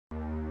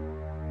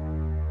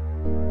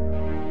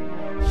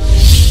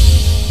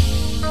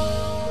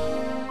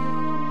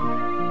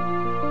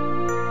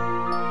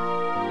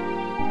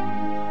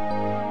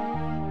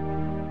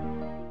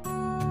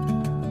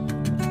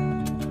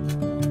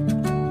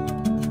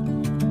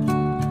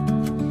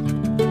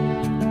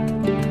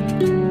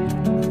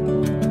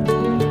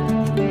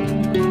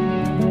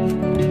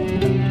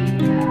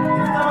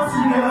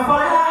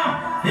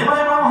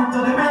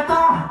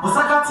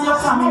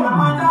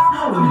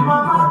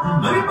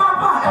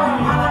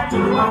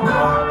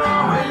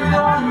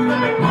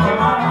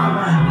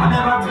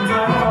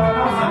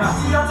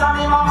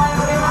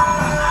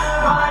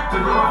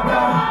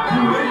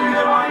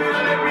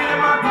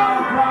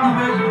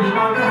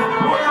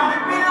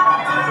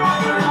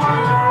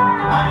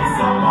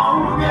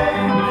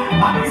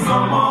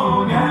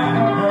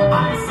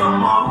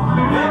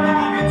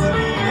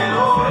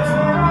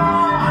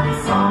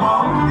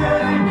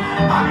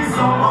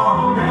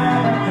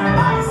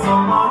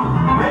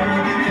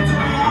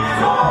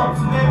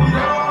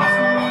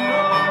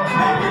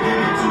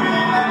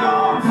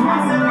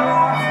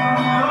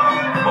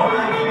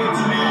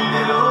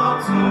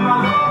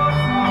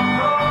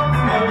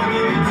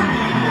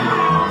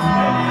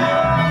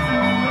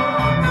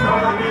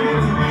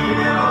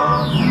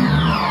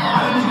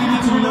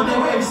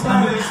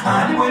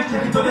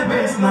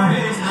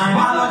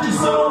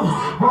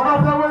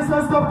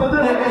to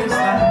the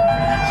baseline.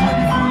 She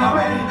be full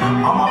away.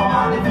 I'm all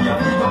about it, be a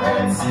big of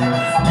heads. She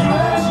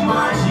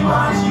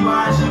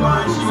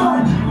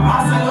want. I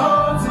said,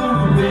 oh, to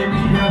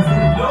baby, I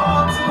said,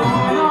 oh, to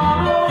baby.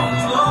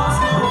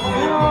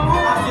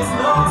 I said,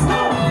 slow.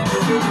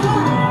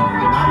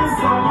 I need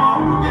some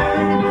more,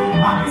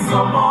 yeah. I need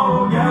some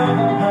more,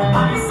 yeah.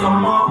 I need some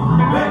more.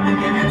 Baby,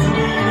 give it to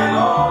me, the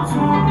Lord,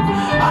 too.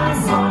 I need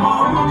some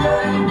more,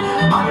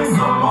 yeah. I need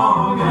some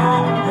more,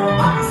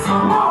 yeah. I need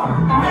some more.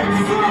 Baby,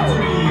 give it to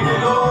me, the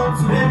Lord,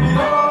 too. Baby,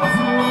 Lord,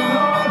 too,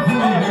 Lord.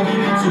 Baby,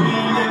 give it to me,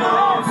 the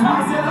Lord, too. I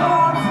said,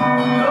 Lord, too,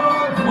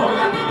 Lord. Oh,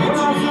 yeah, give it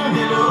to me,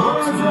 the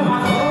Lord, too.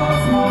 Lord,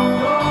 too,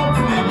 Lord.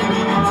 Baby,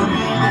 give it to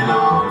me, the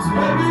Lord, too.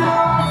 Baby,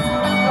 Lord, too,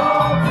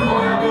 Lord. Oh,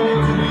 yeah, give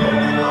it to me,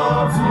 the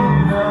Lord, too.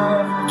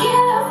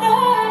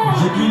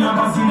 J'ai qu'une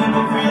impassible de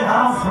me crier à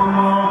ce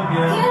moment,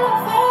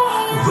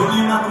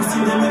 Jolie n'a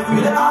possible de me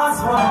crier à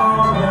ce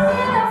moment,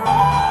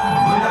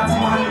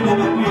 Relativement de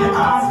me crier à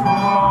ce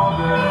moment,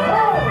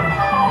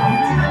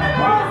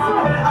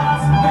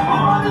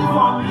 money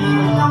for me,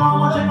 come on,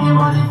 watch you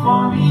money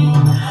for me.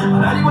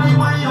 And anyway you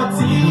want your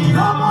tea,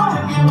 come on,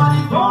 check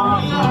money for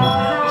me.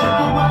 Check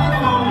money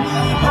for me,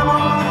 come on,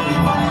 check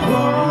money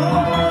for me.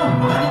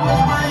 Anyway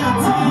you want your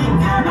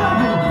tea,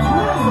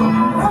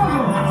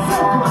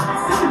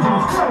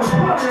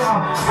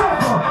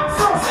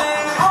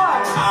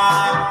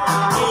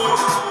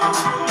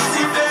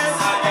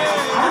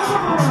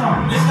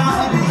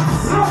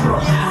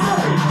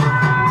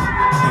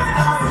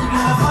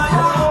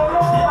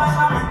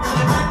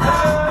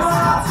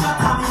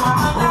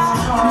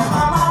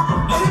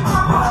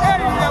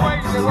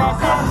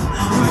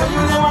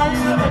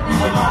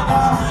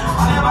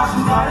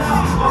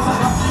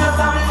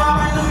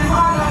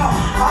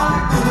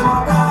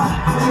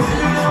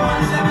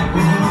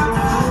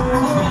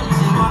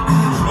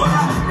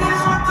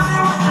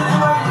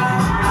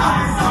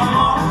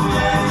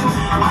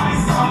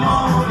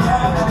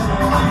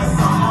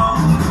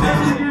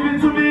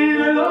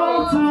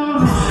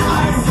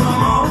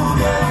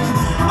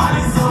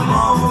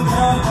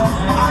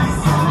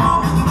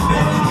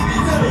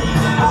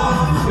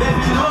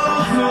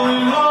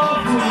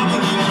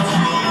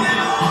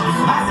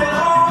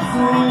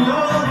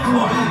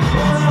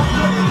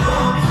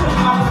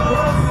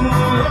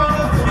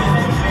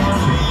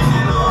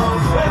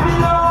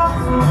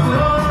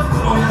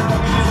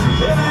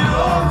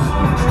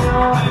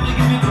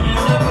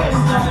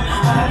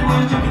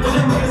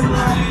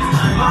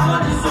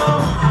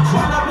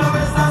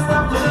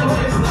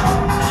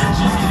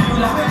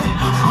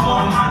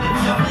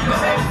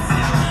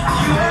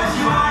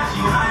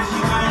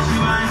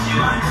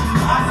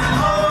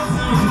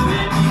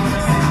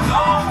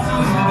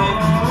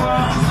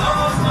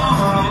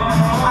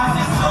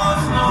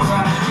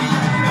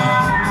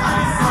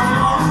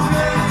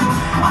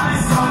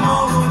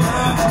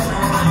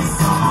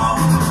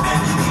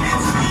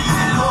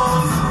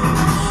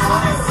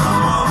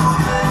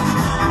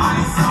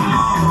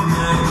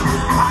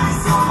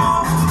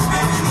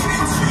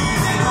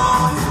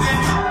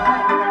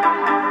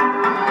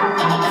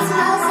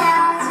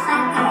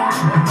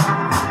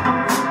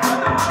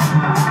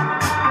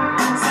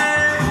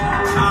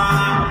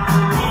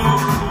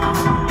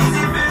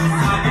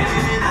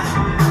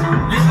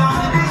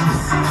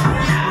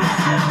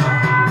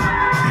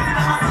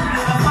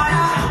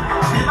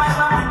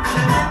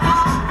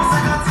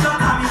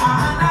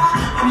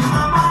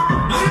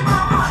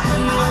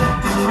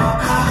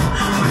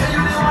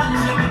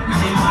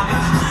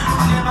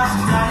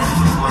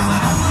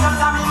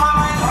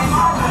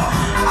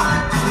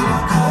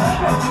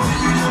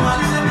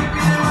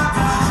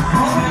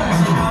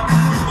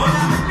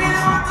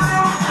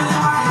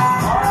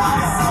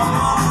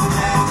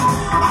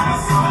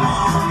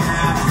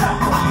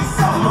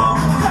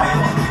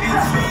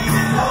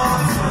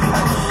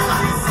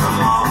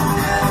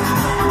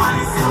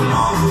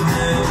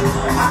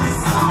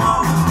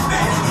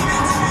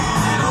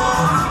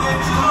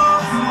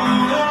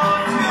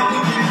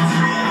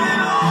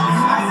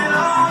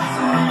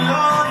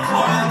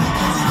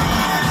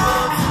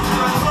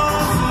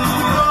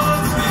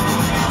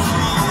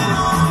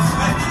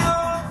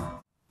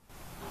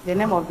 In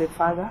the name of the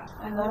Father,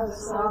 and of the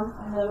Son,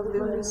 and of the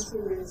Holy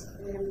Spirit.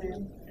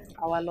 Amen.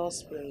 Our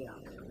Lord's Prayer.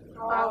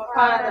 Our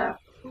Father,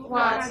 who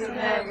art in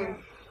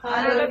heaven,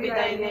 hallowed be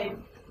thy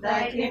name.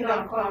 Thy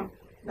kingdom come,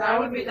 thy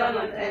will be done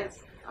on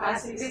earth,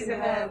 as it is in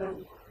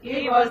heaven.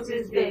 Give us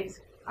this day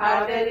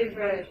our daily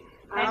bread,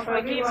 and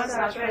forgive us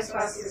our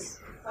trespasses,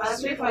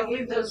 as we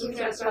forgive those who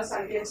trespass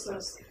against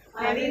us.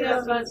 And lead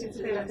us not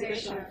into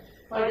temptation,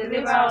 but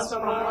deliver us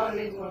from all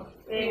evil.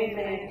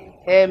 Amen.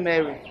 Hail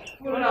Mary,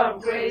 full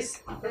of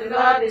grace, the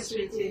Lord is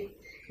with thee.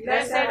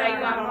 Blessed are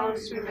you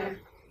amongst women,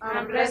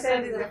 and blessed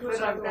is the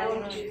fruit of thy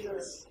womb,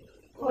 Jesus.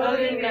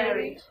 Holy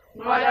Mary,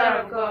 Mother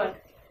of God,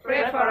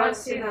 pray for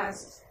us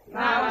sinners,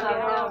 now and at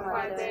the hour of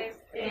our death.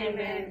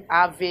 Amen.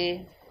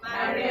 Ave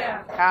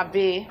Maria,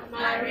 Ave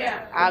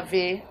Maria,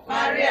 Ave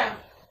Maria.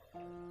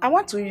 I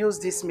want to use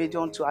this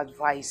medium to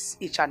advise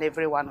each and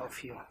every one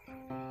of you.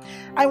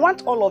 I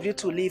want all of you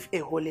to live a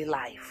holy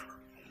life.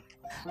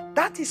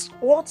 That is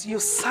what you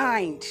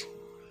signed,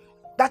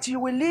 that you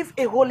will live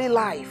a holy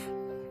life.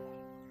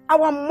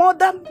 Our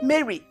mother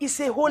Mary is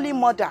a holy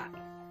mother,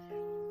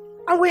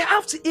 and we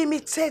have to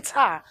imitate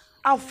her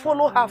and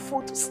follow her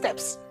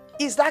footsteps.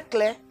 Is that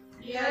clear?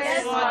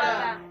 Yes,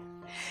 Mother.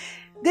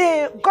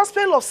 The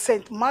Gospel of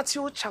St.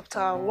 Matthew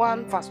chapter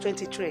 1 verse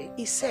 23,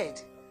 he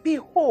said,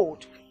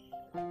 "Behold,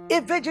 a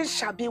virgin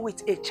shall be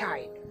with a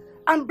child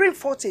and bring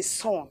forth a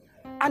son,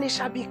 and he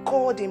shall be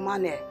called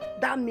Emmanuel."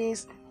 That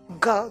means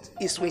God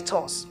is with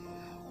us.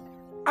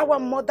 Our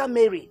mother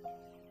Mary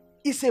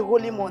is a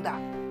holy mother,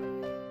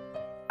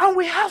 and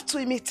we have to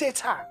imitate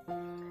her.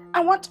 I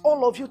want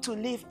all of you to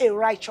live a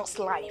righteous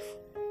life.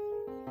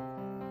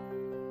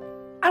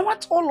 I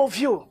want all of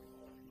you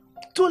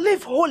to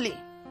live holy.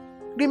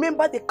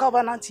 Remember the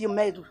covenant you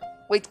made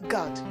with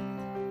God,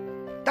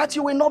 that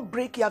you will not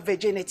break your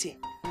virginity.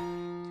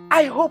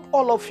 I hope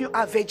all of you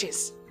are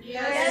virgins.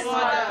 Yes,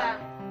 Mother.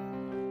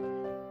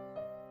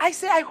 I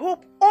say I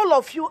hope all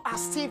of you are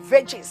still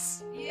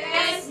virgins.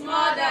 Yes,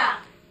 Mother.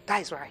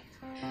 That is right.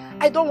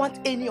 I don't want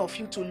any of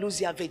you to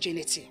lose your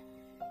virginity.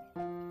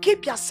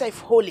 Keep yourself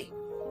holy.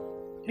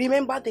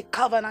 Remember the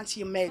covenant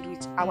you made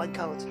with our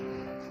God,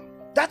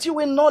 that you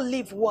will not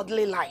live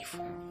worldly life.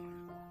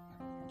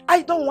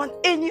 I don't want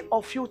any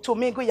of you to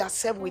mingle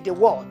yourself with the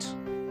world.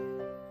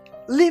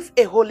 Live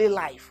a holy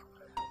life.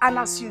 And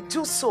as you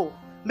do so,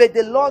 may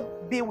the Lord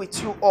be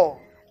with you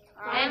all.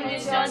 And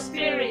with your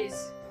spirit.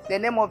 In the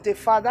name of the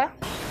Father,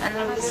 And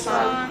of the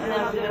Son, and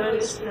of the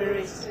Holy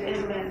Spirit.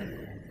 Amen.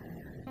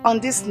 on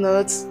this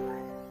note,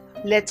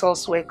 let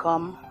us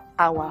welcome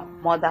our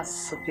Mother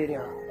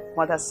Superior.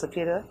 Mother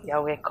Superior, you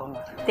are welcome.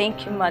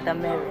 Thank you, Mother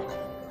Mary.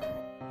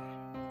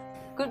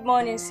 Good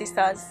morning,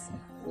 sisters.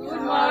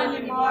 Good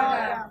morning,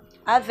 Mother.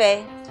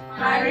 Ave,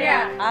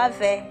 Maria.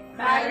 Ave,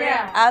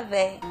 Maria.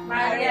 Ave.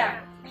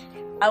 Maria.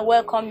 I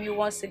welcome you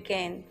once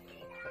again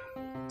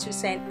to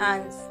St.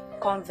 Anne's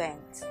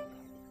Convent.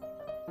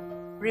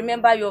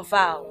 Remember your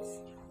vows.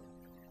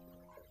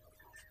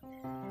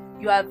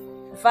 You have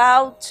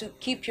vowed to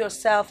keep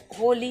yourself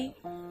holy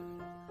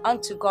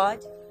unto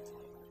God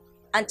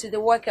and to the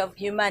work of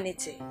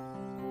humanity.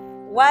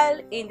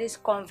 While in this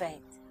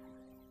convent,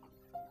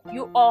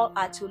 you all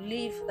are to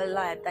live a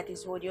life that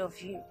is worthy of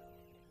you,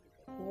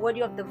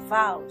 worthy of the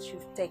vows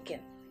you've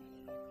taken.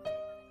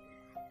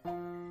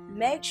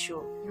 Make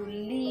sure you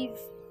live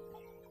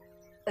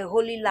a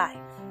holy life.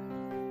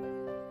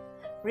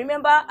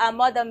 Remember our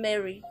Mother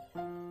Mary.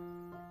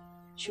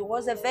 She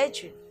was a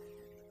virgin,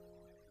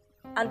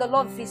 and the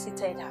Lord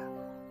visited her.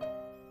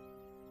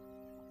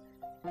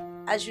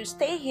 As you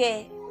stay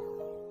here,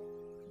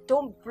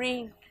 don't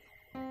bring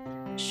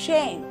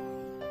shame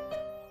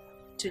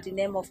to the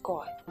name of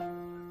God.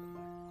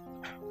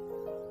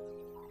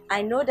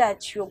 I know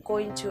that you're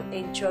going to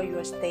enjoy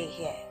your stay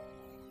here.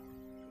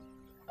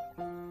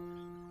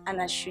 And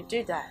as you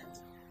do that,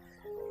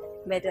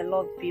 may the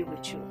Lord be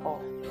with you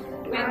all.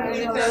 And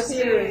with your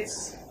spirit.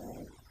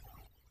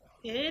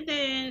 It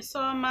is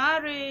so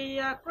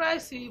Maria,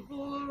 Christ,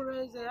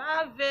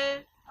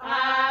 Ave,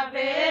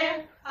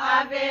 Ave,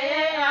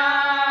 Ave,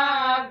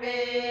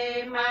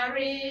 Ave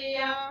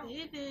Maria.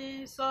 it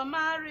is so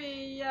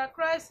Maria,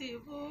 Christ,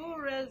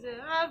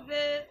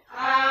 Ave,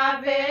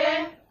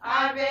 Ave,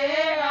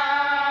 Ave,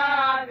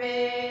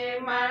 Ave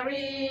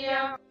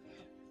Maria.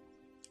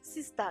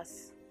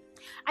 Sisters,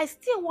 I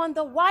still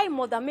wonder why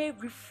Mother Mary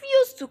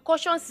refused to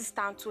caution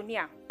Sister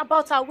Antonia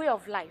about her way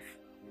of life.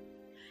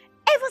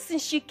 Ever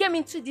since she came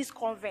into this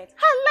convent,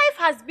 her life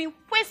has been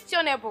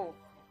questionable.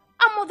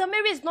 And Mother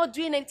Mary is not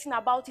doing anything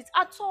about it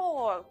at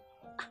all.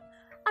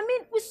 I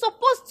mean, we're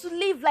supposed to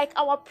live like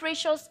our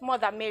precious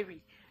Mother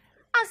Mary.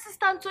 And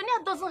Sister Antonia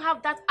doesn't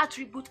have that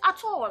attribute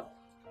at all.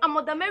 And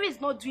Mother Mary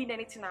is not doing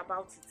anything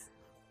about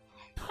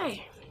it.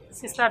 Hey,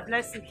 Sister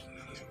Blessing,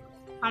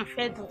 I'm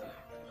fed up.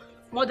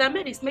 Mother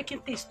Mary is making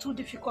things too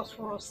difficult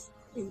for us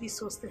in this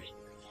hostel.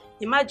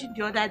 Imagine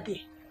the other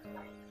day,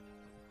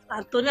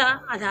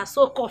 Antonia and her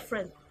so-called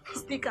friend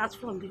sneak out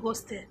from the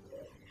hostel.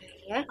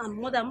 Yeah? And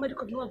Mother Mary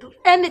could not do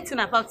anything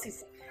about it.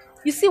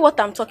 You see what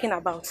I'm talking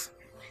about?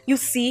 You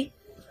see?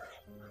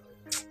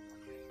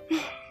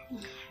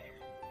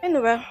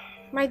 Anyway,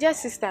 my dear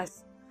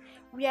sisters,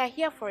 we are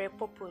here for a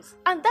purpose,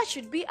 and that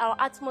should be our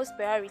utmost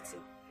priority.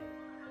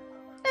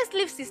 Let's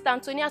leave Sister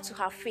Antonia to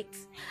her fate.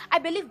 I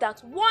believe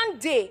that one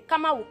day,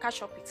 Kama will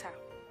catch up with her.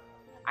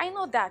 I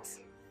know that.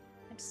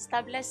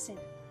 Sister Blessing,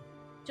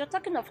 you're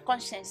talking of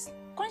conscience.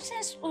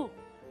 Conscience who?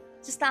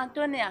 Sister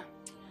Antonia,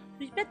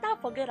 we better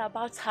forget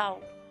about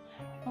how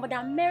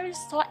Mother Mary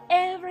saw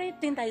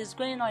everything that is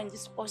going on in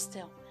this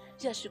hostel.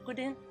 Yet she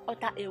couldn't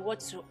utter a word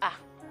to her.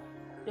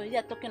 You're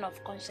here talking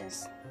of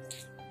conscience.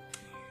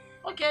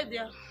 Okay,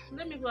 dear.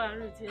 Let me go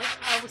and read here.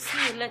 I will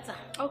see you later.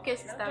 Okay,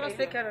 Sister. Just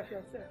take care of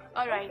yourself.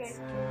 All right. Okay.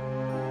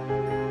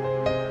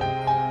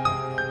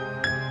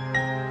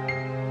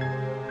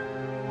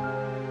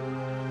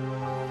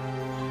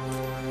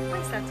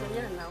 Where is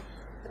Antonia now?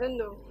 I don't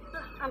know.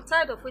 I'm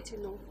tired of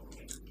waiting now.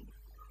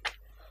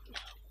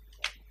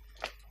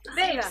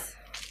 Babes,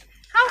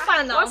 how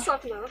far now? What's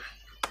up now?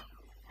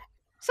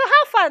 So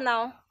how far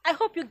now? I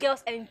hope you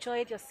girls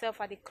enjoyed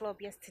yourself at the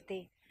club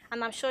yesterday.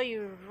 And I'm sure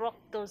you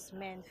rocked those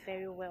men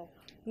very well.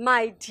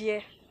 My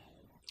dear,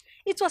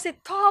 it was a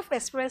tough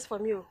experience for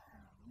me.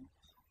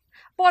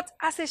 But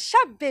as a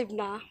sharp babe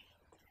now,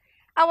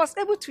 I was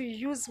able to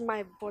use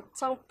my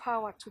bottom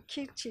power to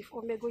kill Chief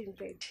Omego in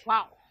bed.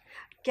 Wow.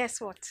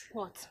 Guess what?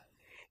 What?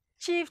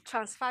 Chief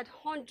transferred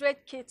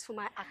 100K to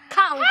my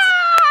account.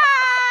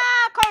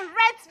 Ah,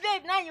 correct,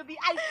 babe. Now you'll be.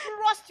 I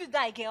trust you,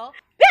 that girl.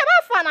 Babe,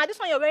 how far now? This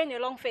one you're wearing a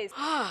long face.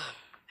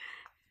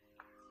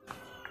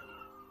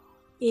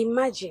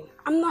 Imagine,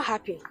 I'm not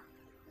happy.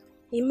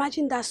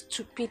 Imagine that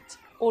stupid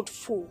old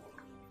fool.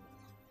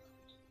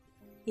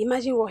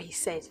 Imagine what he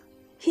said.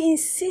 He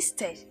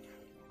insisted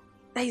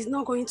that he's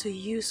not going to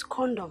use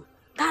condom.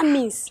 That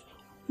means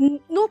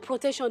no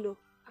protection though.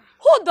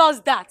 Who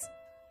does that?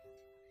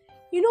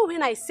 You know,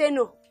 when I say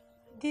no,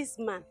 this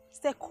man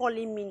started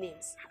calling me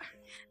names.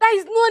 There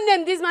is no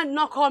name this man did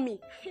not call me.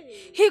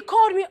 He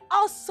called me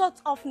all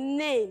sorts of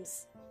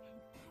names.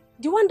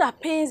 The one that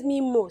pains me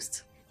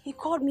most, he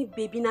called me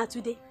baby now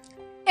today.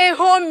 A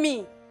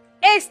homie,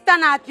 a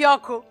stana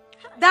pioko.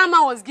 That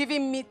man was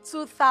giving me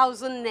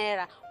 2,000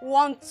 naira,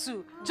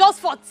 1-2, just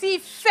for tea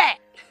fare.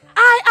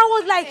 I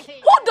was like,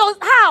 who does,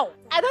 how?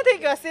 I don't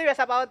think you're serious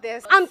about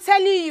this. I'm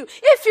telling you,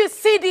 if you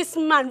see this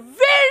man,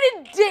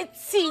 very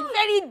dirty,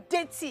 very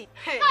dirty.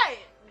 Hey,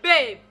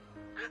 babe,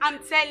 I'm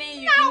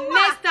telling you, the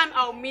next time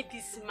I'll meet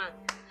this man,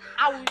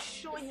 I will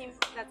show him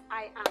that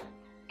I am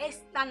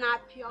Estana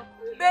Pure.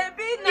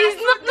 Baby, no.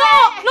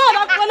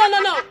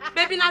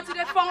 Baby, not to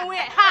the phone where?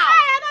 How?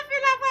 I don't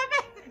feel like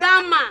baby.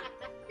 That man.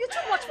 You're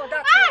too much for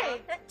that.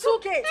 Hey,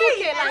 2K,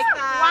 like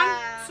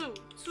 1,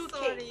 2, 2K.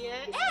 Sorry,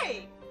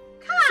 hey.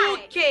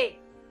 2K.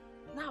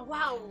 Now,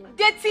 wow.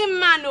 Dirty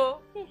man, oh.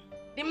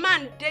 The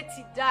man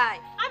dirty die.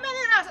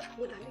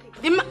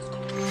 The man.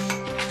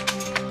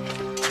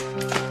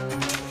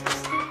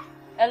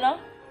 Hello?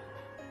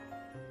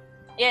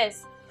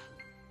 Yes.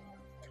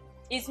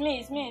 It's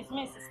me,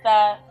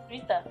 Sister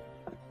Rita.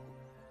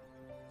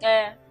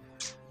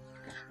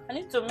 I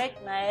need to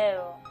make my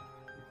hair.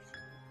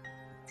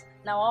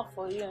 Now what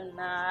for you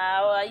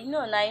now? You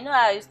know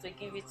how I used to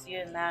give it to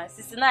you now.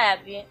 Sister, now I have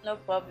no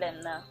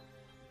problem now.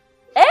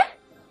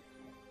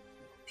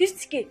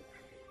 50K.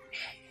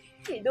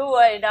 Hey, don't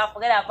worry now,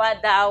 forget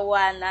about that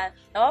one. Now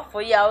what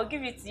for you? I will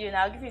give it to you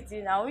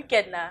now.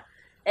 Wicked now.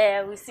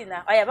 We'll see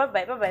now. Oh yeah,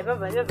 bye.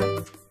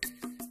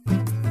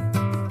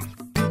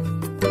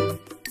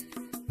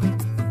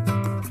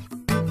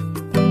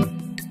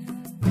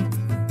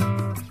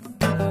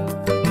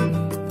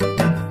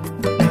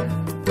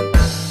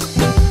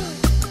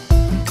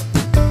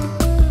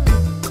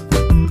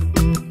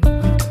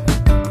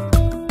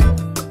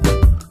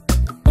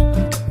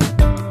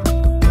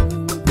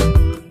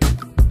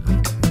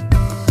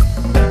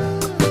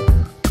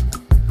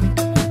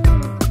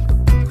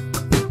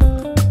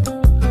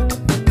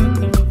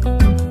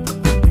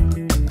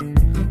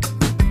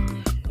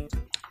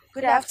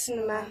 Good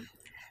afternoon, ma'am.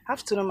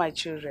 Afternoon, my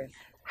children.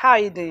 How are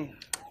you doing?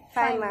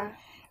 Fine, ma'am.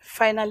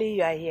 Finally,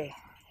 you are here.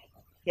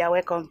 You are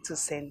welcome to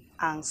St.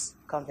 Anne's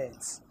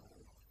Convent.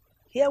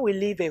 Here we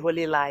live a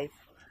holy life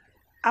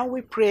and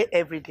we pray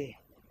every day.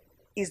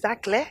 Is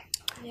that clear?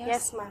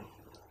 Yes, ma'am.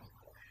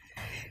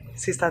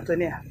 Sister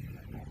Antonia,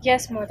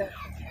 Yes, mother.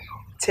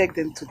 take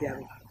them to their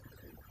room.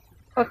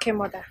 Okay,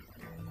 mother.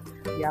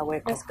 You are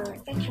welcome. Let's go.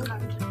 Thank you,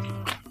 ma'am.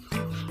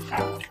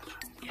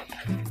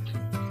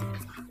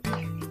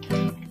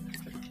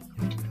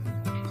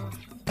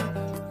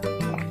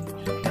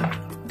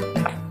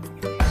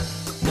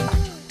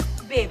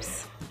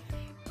 Babes,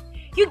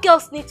 you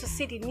girls need to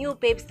see the new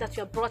babes that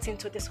you brought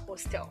into this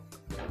hostel.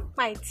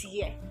 My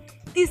dear,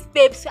 these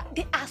babes,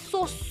 they are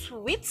so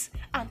sweet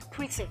and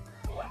pretty.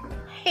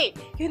 Hey,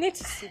 you need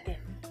to see them.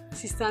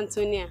 Sister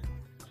Antonia,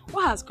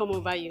 what has come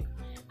over you?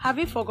 Have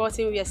you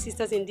forgotten we are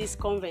sisters in this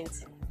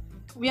convent?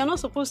 We are not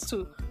supposed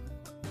to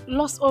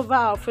lust over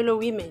our fellow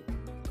women.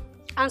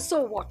 And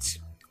so what?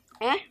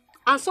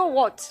 And so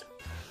what?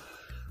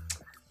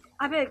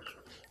 I beg,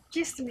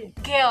 kiss me.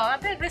 Girl, I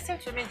beg, listen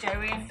to me,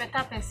 Jerry.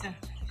 Better person.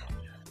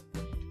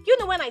 You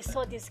know when I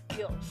saw these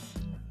girls,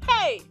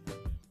 hey,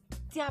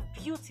 their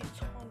beauty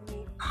turned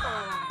me on.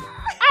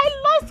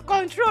 I lost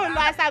control,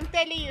 as I'm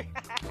telling you.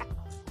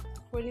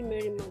 Holy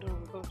Mary, Mother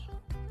of God.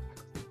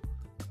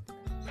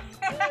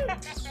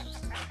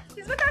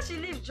 It's better she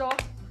leave, Joe.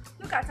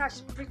 Look at her,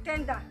 she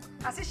pretender,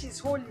 as if she's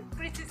holy.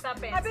 Pretty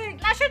serpent. I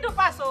beg. Now she do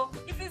pass, oh.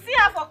 If you see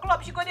her for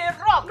club, she go dey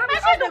rock. No, Now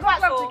all she they do go pass,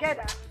 club oh.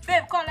 together.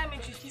 Babe, come, let me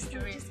introduce you.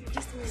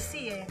 Just me.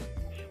 See,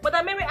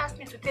 But Mary asked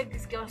me to take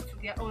these girls to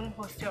their own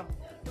hostel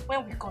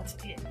when we got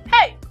there.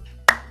 Hey,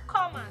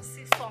 come and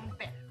see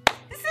something.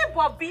 You see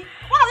Bobby?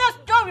 Well,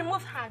 just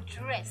remove her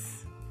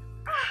dress.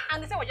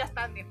 And they say we're just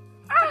standing.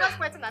 She's just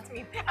pointing at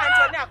me.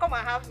 Antonia, come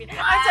and have me.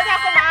 Antonia,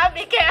 come and have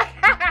me, girl.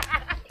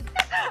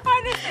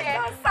 Honestly,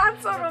 That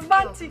sounds so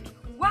romantic.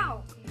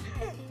 Wow.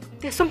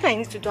 there's something I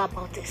need to do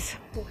about this.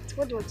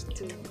 What do you want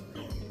to do?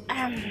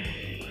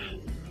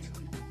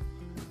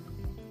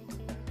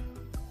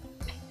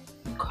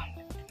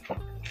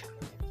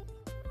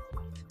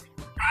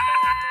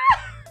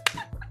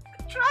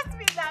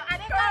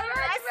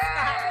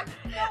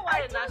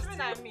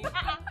 what I mean.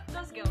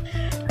 Those girls.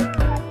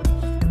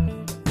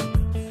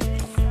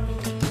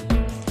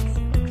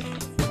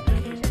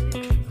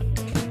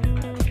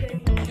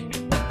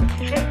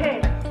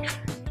 Hey.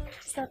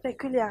 Sister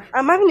Peculiar,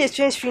 I'm having a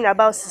strange feeling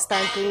about Sister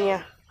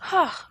Antonia.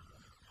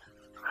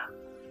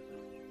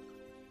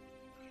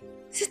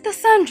 Sister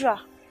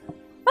Sandra,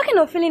 what kind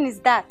of feeling is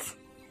that?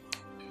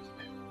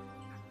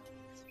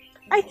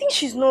 I think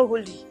she's not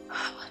holy.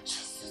 Oh,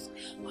 Jesus.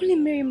 Holy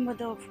Mary,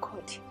 Mother of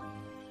God.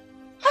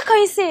 How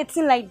can you say a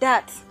thing like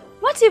that?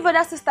 What if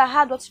other sister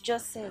heard what you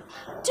just said?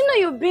 Do you know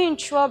you'll be in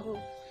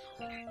trouble?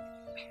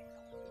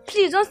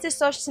 Please, don't say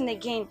such thing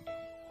again.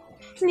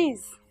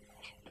 Please.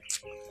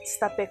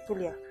 Sister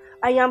Peculiar,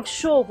 I am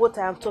sure of what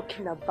I am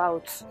talking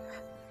about.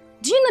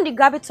 Do you know the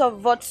gravity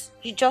of what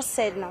you just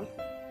said now?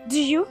 Do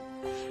you?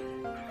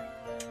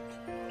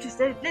 Please,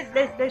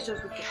 let's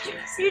just look at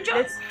this. You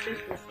just...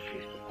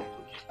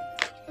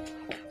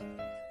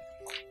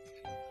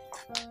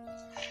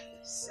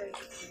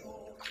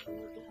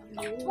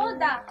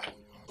 Mother!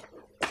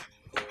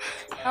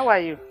 How are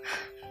you?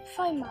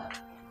 Fine, ma.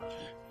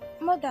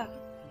 Mother.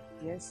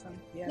 Yes, I'm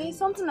here. There is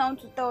something I want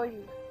to tell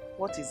you.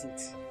 What is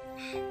it?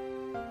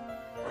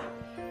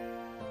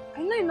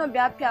 I know you'll not be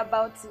happy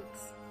about it.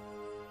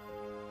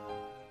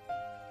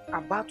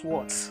 About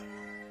what?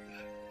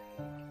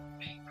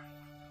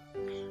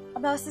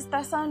 About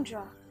Sister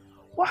Sandra.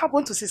 What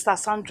happened to Sister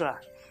Sandra?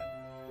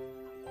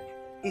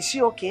 Is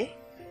she okay?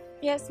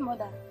 Yes,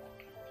 Mother.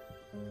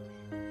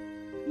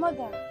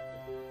 Mother,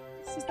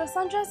 Sister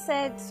Sandra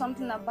said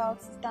something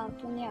about Sister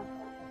Antonia.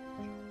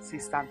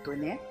 Sister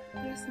Antonia?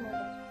 Yes,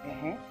 Mother.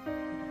 Uh-huh.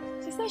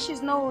 She said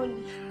she's not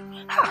holy.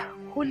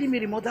 Holy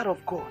Mary, Mother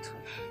of God.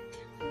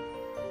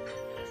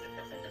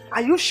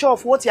 Are you sure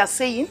of what you are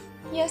saying?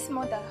 Yes,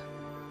 Mother.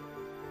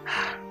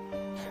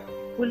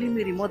 Holy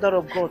Mary, Mother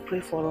of God, pray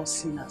for us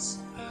sinners.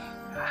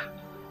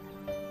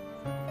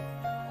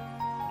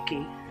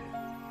 Okay.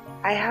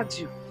 I heard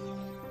you.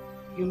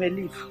 You may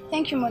leave.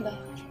 Thank you, Mother.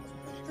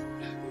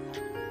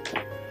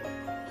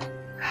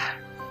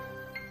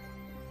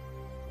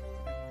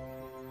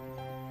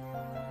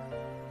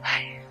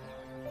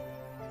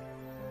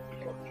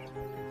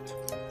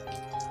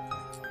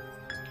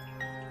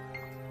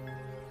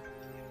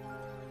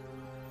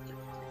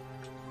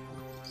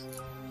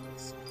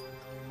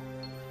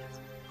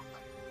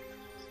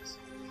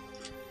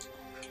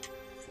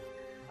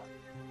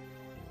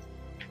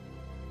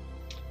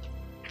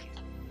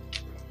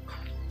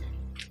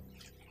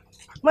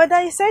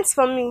 Mother, you sent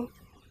for me.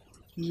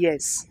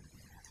 Yes.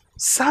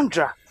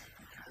 Sandra,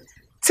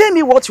 tell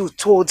me what you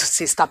told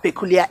Sister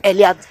Peculiar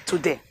earlier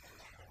today.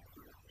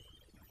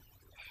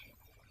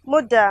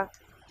 Mother,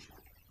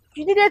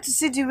 you needed to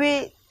see the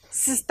way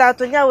Sister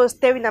Antonia was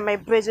staring at my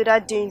breast the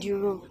other day in the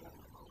room.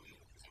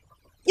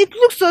 It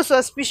looks so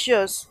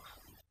suspicious.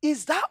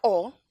 Is that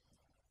all?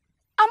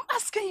 I'm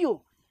asking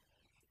you.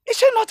 Is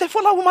she not a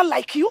fellow woman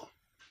like you?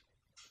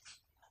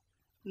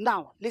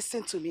 Now,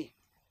 listen to me.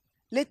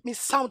 Let me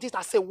sound it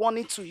as a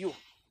warning to you.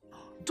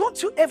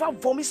 Don't you ever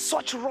vomit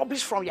such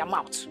rubbish from your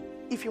mouth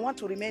if you want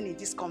to remain in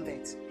this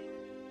convent.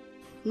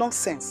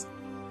 Nonsense.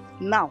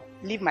 Now,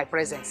 leave my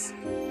presence.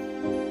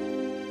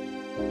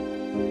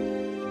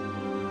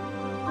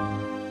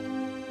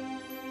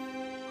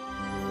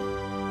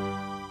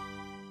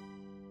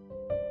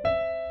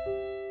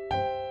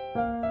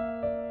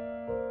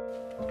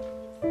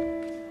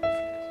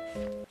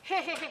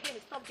 Hey,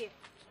 stop there.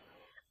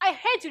 I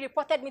heard you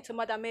reported me to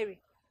Mother Mary.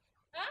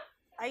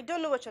 I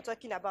don't know what you're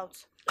talking about.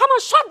 Come on,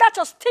 shut that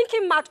your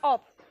stinking mouth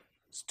up.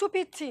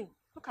 Stupid thing.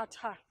 Look at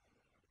her.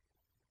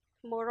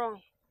 Moron.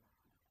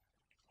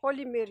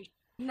 Holy Mary.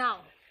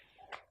 Now,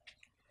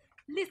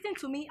 listen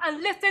to me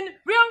and listen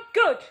real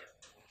good.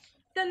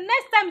 The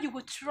next time you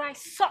will try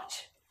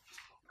such,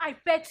 I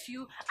bet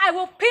you I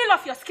will peel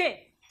off your skin.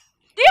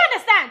 Do you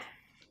understand?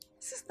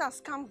 Sisters,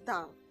 calm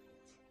down.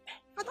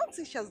 I don't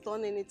think she has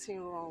done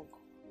anything wrong.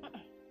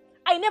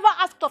 I never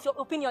asked of your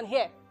opinion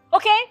here,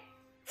 okay?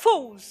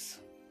 Fools.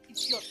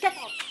 It's your get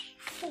up,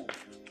 fool.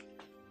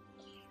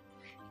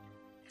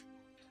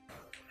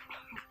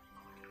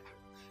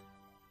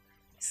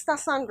 Sister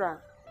Sandra,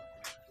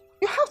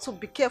 you have to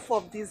be careful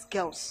of these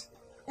girls.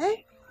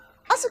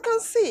 As you can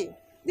see,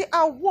 they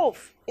are wolves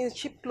in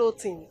cheap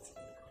clothing.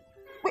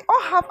 We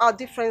all have our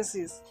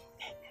differences.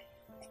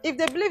 If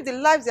they believe the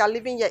lives they are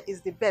living here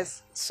is the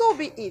best, so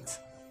be it.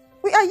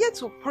 We are here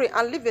to pray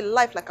and live a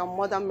life like our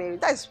Mother Mary.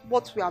 That is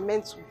what we are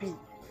meant to be.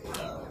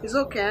 It's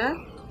okay,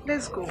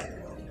 Let's go.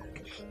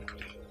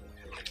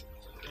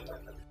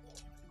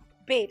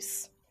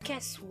 Babes,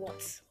 guess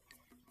what?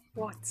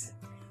 What?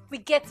 We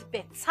get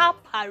better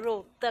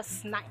parole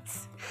this night.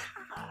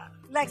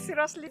 Like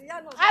seriously?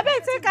 I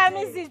bet you can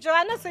miss it, Joe.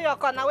 I know so you're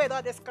gonna wait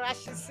all the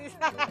scratches.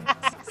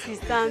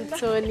 Sister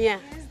Antonia,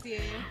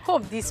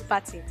 hope this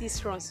party,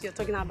 this runs you're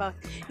talking about,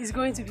 is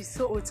going to be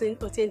so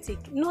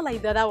authentic. Not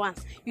like the other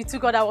ones. You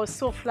took out that was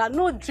so flat.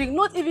 No drink,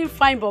 not even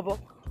fine, Bobo.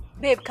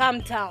 Babe, calm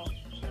down.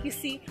 You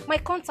see, my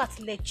contact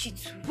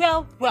legit.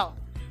 Well.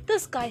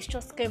 This guy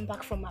just came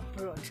back from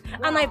abroad. Wow.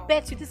 And I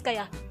bet you this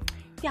guy,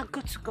 we are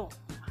good to go.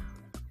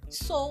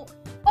 So,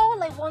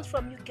 all I want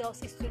from you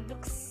girls is to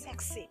look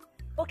sexy,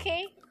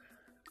 okay?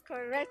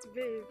 Correct,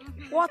 babe.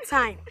 What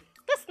time?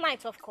 This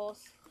night, of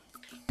course.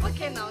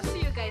 Okay, now, see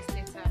you guys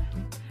later.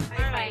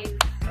 All right.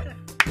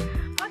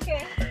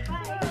 Okay,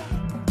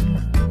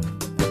 bye.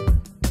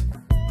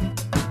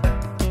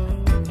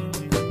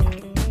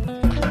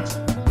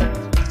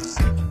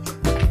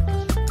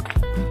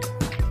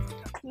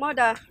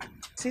 Mother.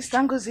 Sister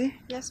Ngozi,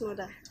 Yes,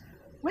 mother.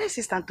 where is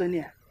Sister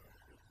Antonia?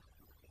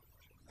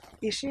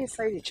 Is she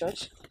inside the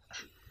church?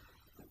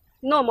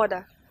 No,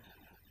 mother.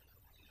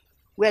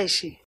 Where is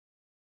she?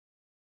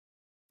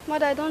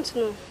 Mother, I don't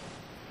know.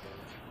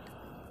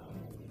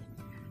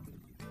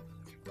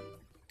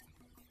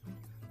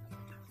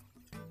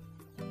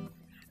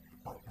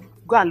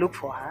 Go and look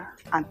for her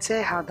and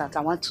tell her that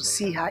I want to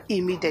see her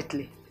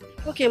immediately.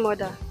 Okay,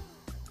 mother.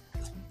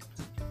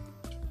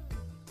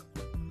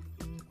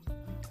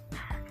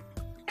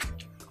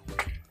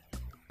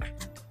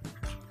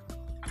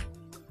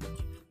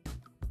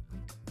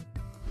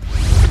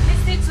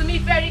 Listen to me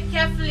very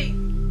carefully.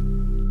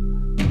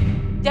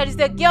 There is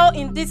a girl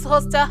in this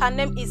hostel, her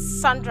name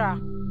is Sandra.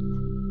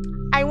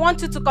 I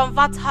want you to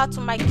convert her to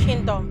my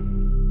kingdom.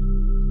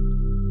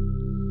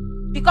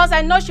 Because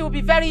I know she will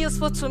be very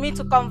useful to me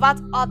to convert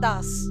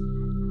others.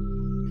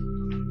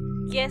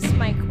 Yes,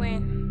 my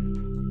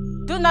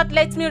queen. Do not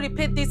let me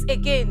repeat this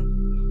again.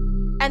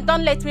 And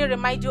don't let me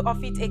remind you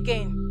of it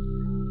again.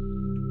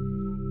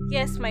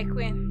 Yes, my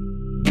queen.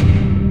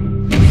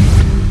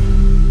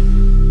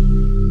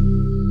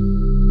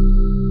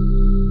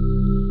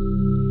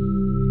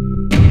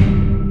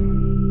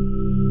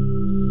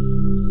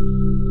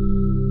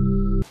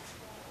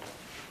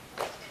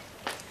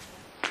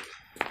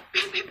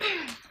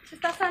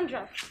 Sister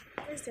Sandra,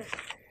 listen.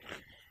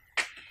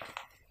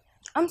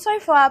 I'm sorry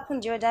for what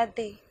happened the other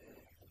day.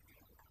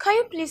 Can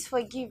you please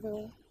forgive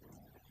me?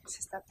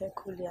 Sister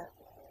Peculiar,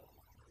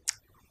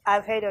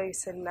 I've heard all you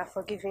said and I've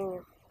forgiven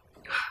you.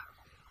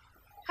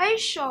 Are you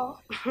sure?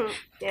 Yeah.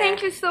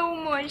 Thank you so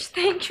much.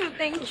 Thank you.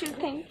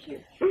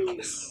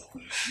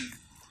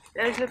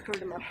 There is no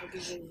problem, I've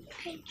forgiven you.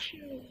 Thank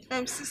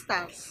you.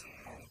 Sisters,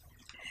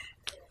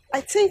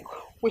 I think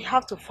we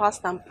have to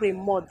fast and pray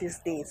more these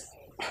days.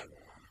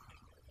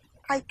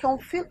 I can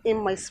feel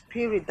in my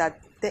spirit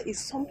that there is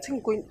something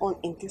going on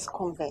in this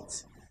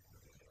convent.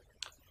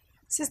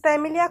 Sister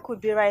Emilia could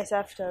be right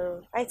after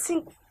all. I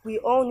think we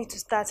all need to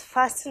start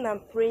fasting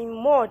and praying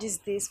more these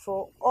days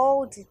for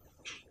all the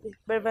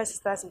reverend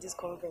sisters in this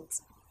convent.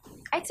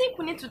 I think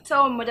we need to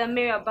tell Mother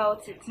Mary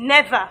about it.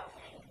 Never!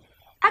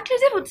 At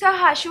least if we tell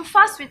her, she'll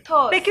fast with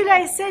us. Peculiar,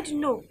 I said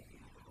no.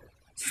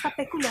 Sister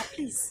Peculiar,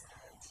 please.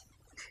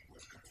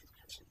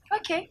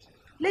 Okay.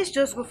 Let's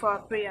just go for our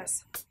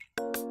prayers.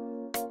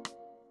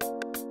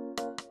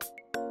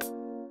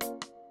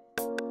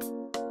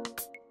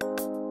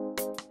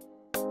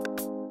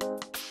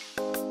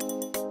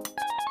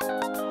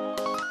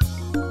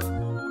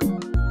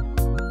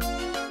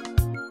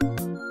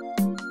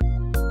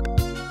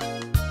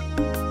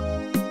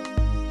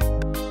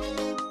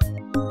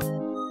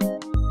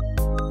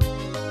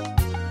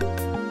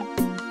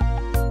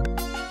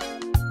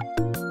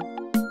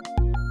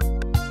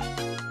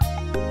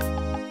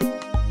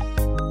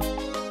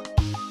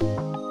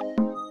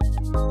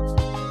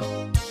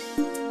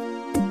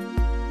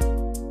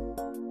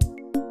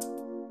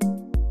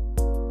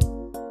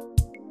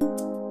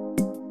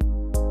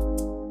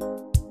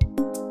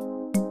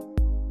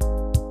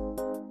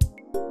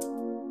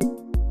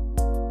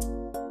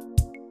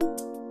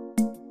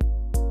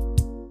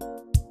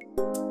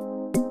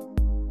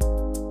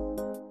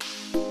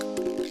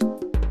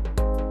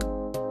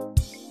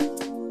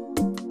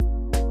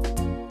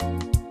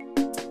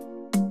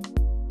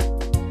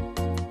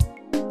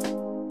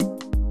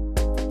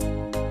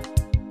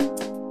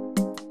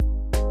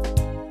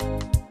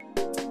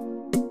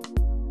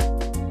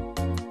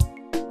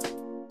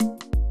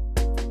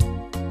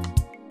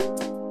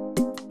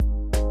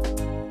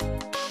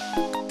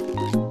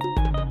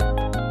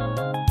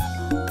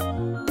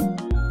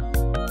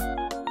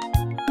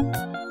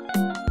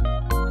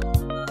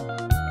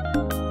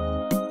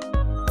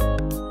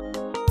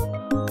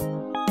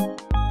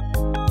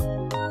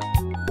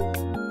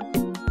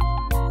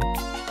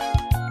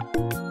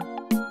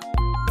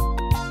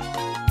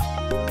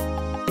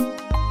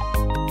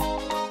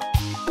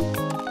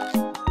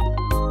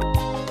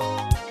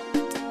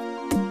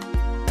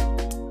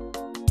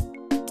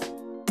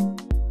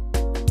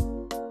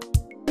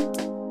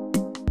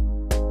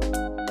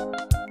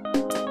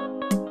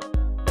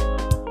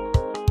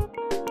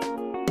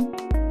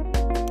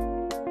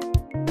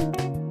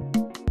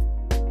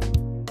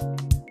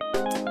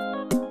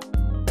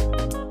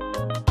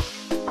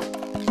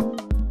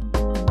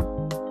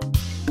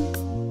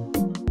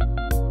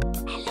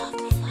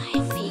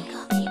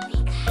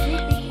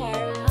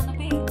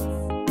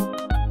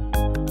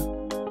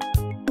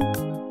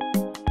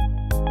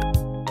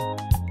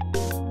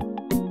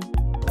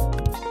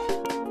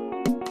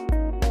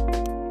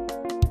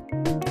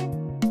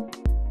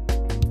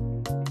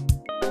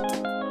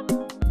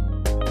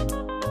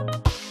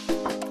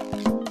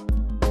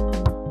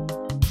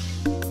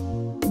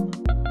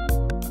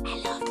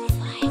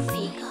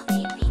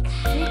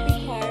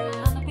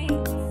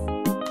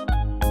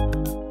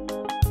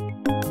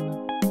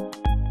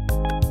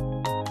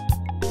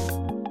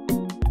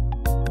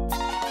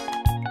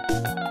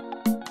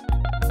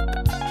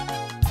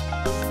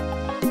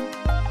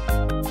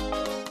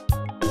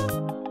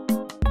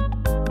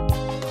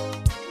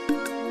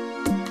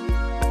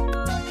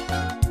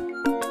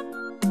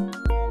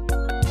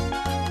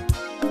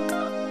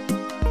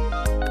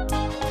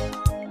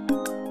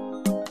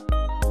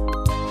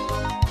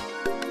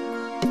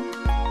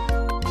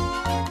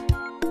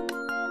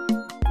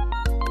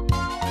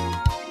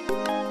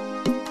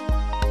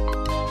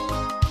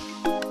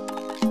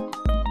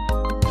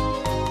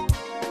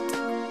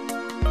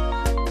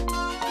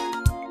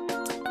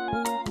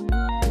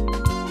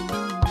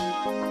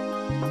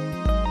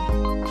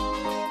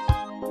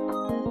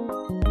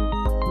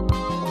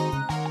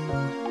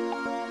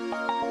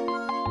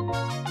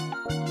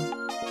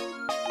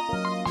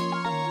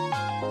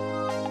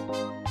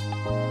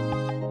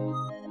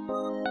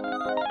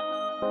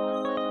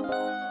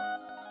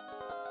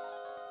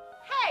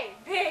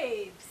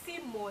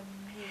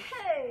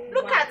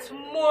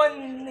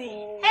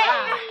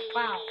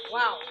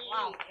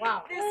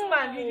 Wow. This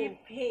man really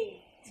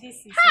paid.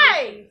 This is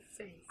Hey!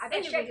 I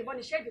don't share the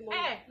money,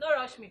 No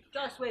rush me.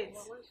 Just wait.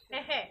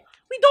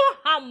 We don't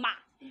hammer.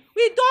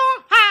 We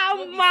don't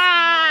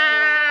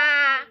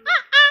hammer.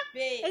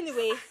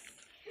 Anyway,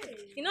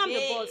 you know I'm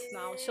the boss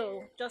now,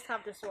 so just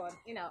have this one.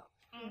 You know.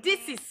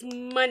 This is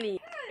money.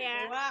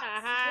 Yeah.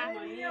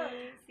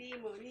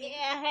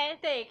 Yeah.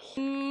 Take.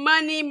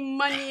 Money.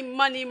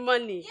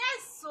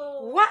 Yes.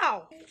 So.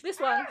 Wow. This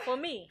one for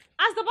me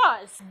as the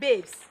boss.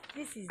 Babes,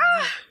 this is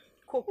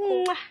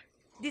Coco.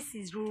 This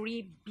is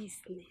real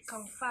business.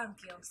 Confirm,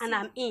 girls. And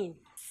I'm in.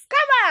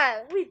 Come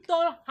on. We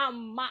don't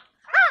hammer.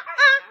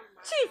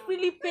 Chief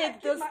really paid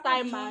this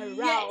time around.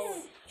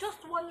 Yes.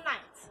 Just one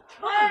night.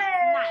 Go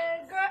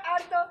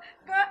Anto.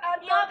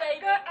 Yo,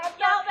 baby.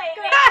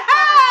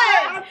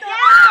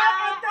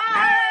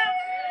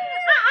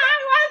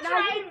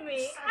 Try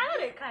me. I know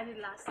they carry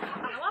last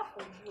time. I want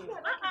for you. A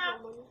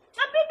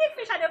baby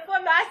fish at the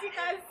phone, as you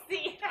can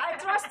see. I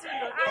trust you.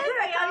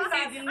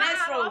 See the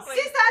next round.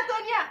 Sister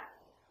Antonia.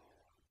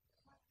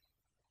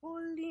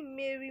 Holy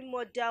Mary,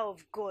 Mother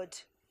of God.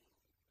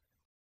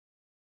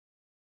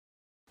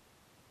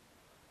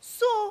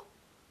 So,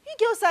 you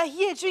girls are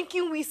here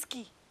drinking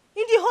whiskey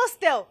in the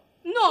hostel?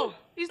 No,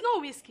 it's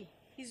not whiskey.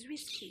 It's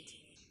whiskey.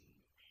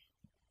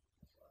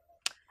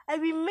 I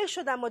will make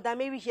sure that Mother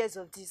Mary hears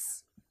of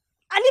this.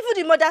 And even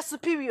the Mother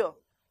Superior.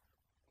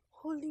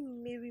 Holy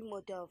Mary,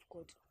 Mother of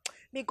God.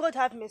 May God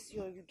have mercy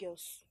on you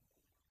girls.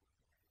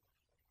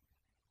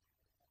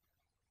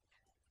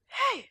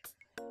 Hey!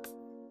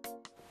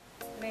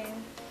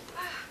 Man,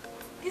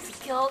 this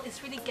girl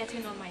is really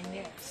getting on my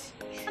nerves.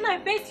 And I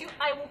bet you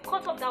I will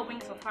cut off that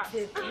wings of her.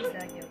 Please,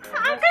 that girl.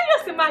 I can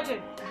just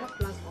imagine. I have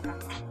plans for her.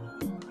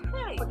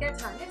 Hey.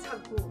 Forget her. Let her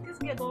go. This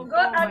girl don't Go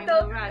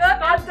Anto.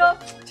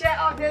 Cheer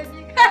up,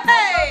 baby.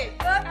 Hey!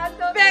 Go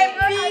Anto.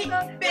 Baby.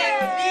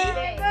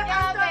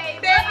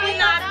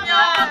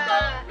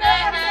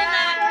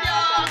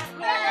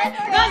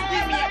 Just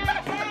give me.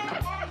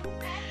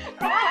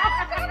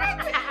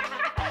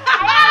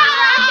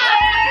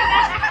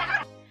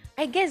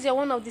 I guess you're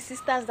one of the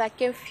sisters that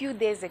came few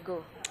days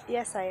ago.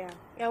 Yes, I am.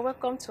 You're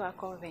welcome to our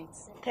convent.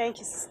 Thank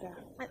you, sister.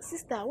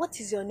 Sister, what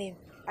is your name?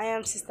 I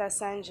am Sister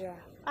Sandra.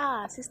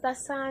 Ah, Sister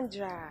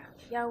Sandra.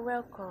 You're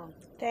welcome.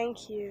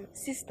 Thank you.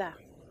 Sister,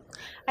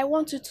 I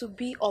want you to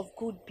be of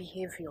good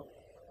behavior.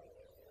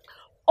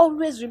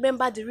 Always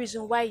remember the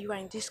reason why you are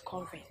in this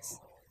convent.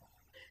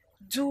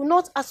 Do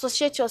not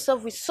associate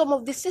yourself with some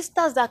of the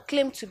sisters that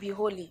claim to be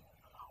holy,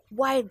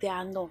 while they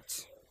are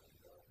not.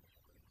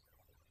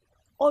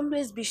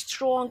 Always be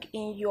strong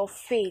in your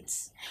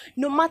faith,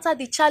 no matter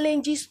the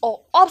challenges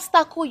or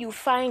obstacle you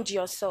find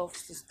yourself,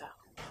 sister.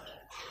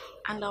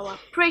 And our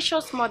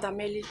precious Mother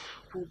Mary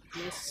will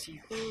bless you.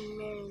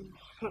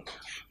 Amen.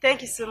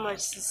 Thank you so much,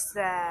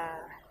 sister.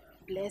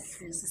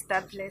 Bless you.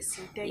 Sister, bless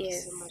you. Thank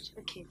Yes. you so much.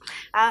 Okay,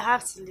 I'll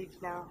have to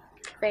leave now.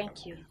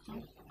 Thank you.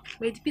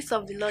 May the peace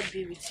of the Lord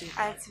be with you.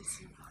 And to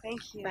you.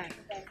 Thank you. Bye.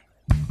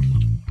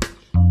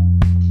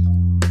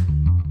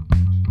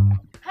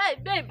 Hey,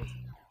 baby.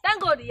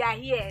 Thank God you are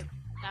here.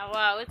 Now,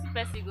 wow, what's the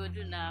best you go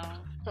do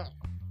now?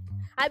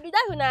 I be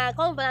that when I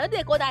conference. What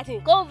they call that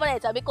thing?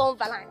 Conference or be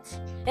conference.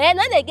 Eh,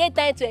 now they get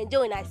time to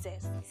enjoy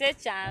ourselves. Say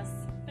chance,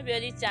 maybe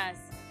only chance.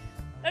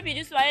 Maybe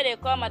this why they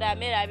call Mother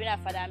Mary, I been a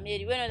Father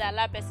Mary. We know that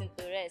allow person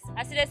to rest.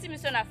 As they see me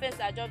so na fence,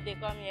 I job they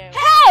come here.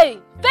 Hey,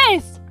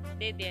 fence.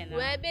 They there now.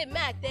 Well, babe, may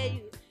I tell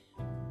you?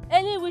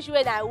 Any which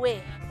way that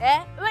way,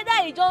 eh?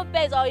 Whether you jump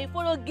fence or you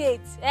follow gate,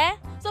 eh?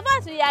 So far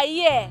as we are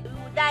here, we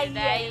will die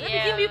here.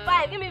 Maybe give me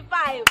 5, give me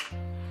 5.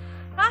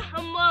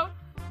 Ah, mom,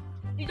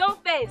 you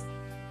jump fence.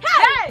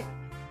 Hey!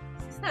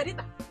 Sister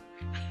Rita.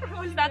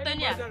 Sister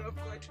Tonya.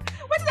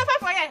 What is the fight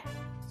for here?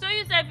 So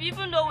you said you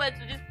even know where to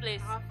this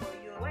place? For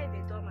you. Why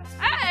they do my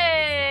sister?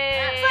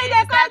 Hey! So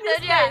they call this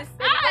Sister Tonya. place.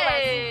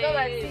 Hey! Come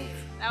and sit.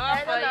 I want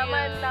for you.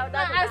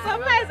 I'm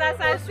surprised as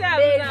I see am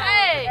now.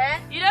 Hey!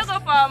 You don't go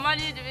for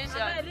money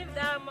division. I better leave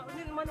that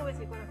money where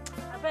they go.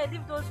 I better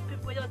leave those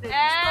people just they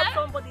Eh? disturb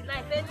somebody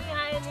life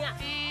anyhow.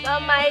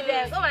 Don't mind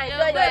them. Come and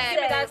enjoy Just give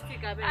me that yourself.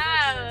 stick, I better.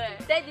 Ah,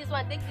 Take this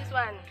one, take this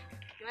one.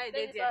 Right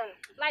Take this there. one.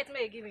 Light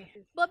may give me.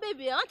 But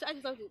baby, I want to ask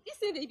you something. This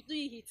thing they do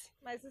you hit.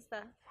 My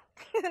sister.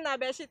 Na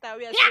bedsheet I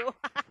wear so.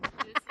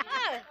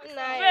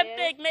 Wait,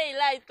 take me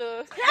light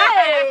oh.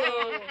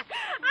 Hey!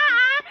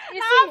 You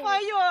Now see for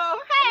you. I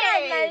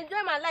Hey.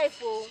 enjoy my life,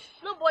 oh.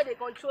 Nobody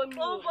control me.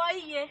 Oh boy,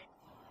 yeah.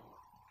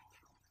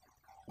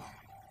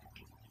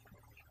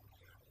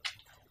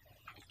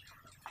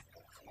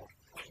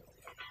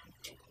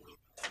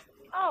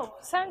 Oh,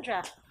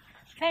 Sandra.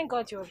 Thank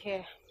God you're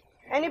here.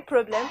 Any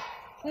problem?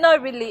 No,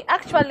 really.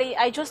 Actually,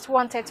 I just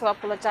wanted to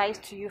apologize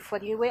to you for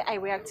the way I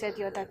reacted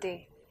the other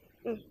day.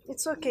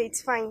 It's okay,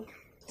 it's fine.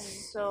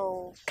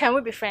 So, Can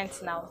we be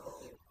friends now?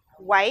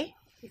 why,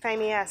 if I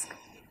may ask?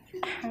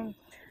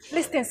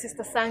 Listen,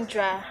 Sister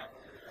Sandra.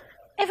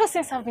 Ever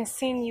since I've been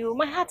seeing you,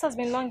 my heart has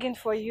been longing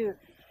for you.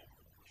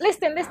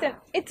 Listen.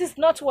 It is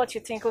not what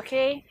you think,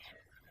 okay?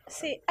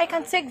 See, I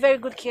can take very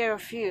good care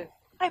of you.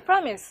 I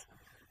promise.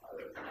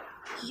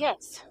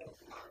 Yes.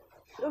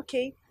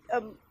 Okay.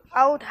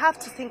 I would have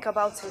to think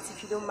about it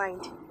if you don't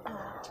mind.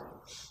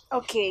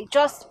 Okay,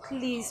 just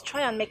please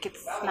try and make it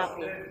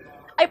snappy.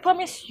 I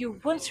promise you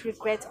won't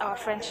regret our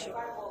friendship.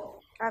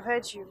 I've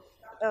heard you.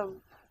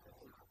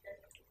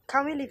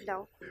 Can we leave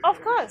now?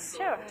 Of course,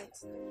 sure.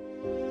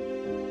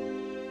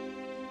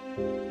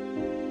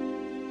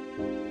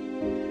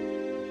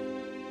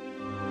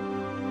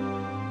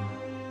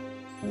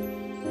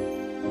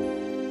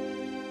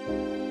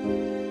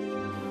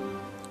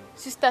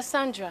 Sister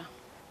Sandra,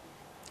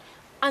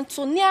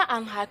 Antonia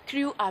and her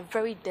crew are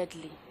very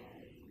deadly.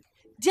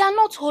 They are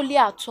not holy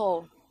at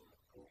all.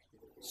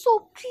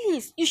 So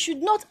please, you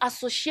should not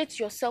associate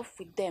yourself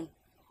with them.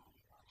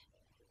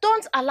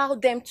 Don't allow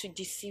them to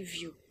deceive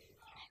you.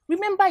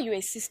 Remember, you're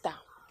a sister,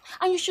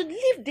 and you should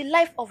live the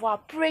life of our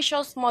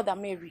precious Mother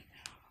Mary.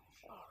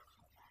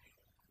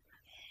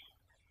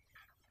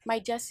 My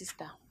dear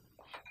sister,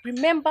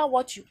 remember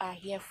what you are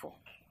here for.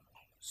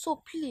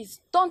 So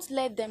please, don't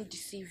let them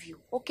deceive you,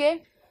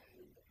 okay?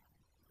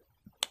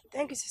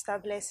 Thank you, Sister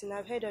Blessing.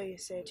 I've heard all you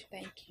said.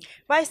 Thank you.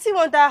 But I still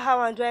wonder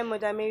how and why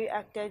Mother Mary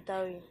acted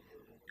that way.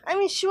 I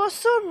mean, she was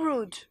so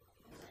rude.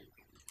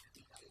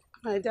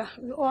 My dear,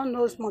 we all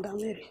knows Mother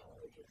Mary.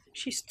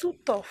 She's too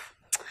tough.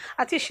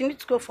 I think she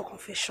needs to go for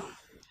confession.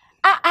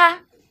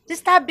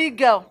 Sister big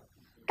girl.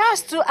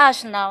 That's too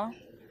harsh now.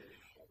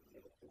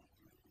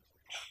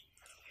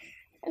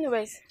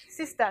 Anyways,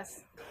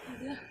 sisters,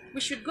 we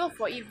should go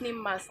for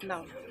evening mass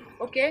now,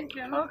 okay?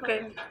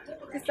 Okay.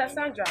 Sister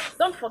Sandra,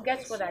 don't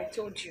forget what I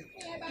told you.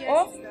 Yes,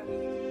 Oh?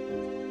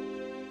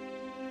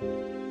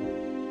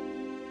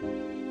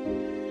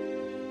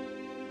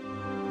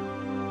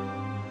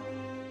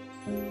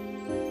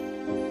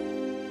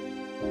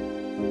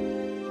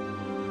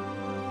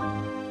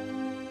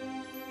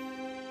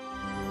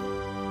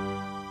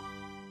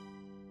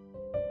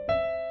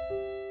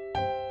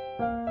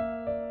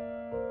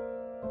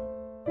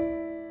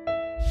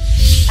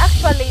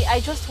 Actually, I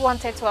just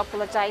wanted to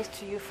apologize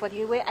to you for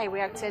the way I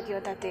reacted the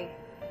other day.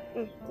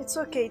 It's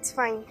okay, it's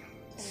fine.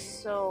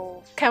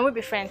 So, can we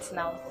be friends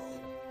now?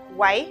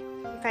 Why,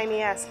 if I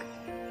may ask?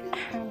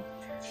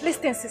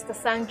 Listen, Sister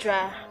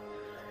Sandra.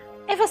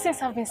 Ever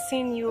since I've been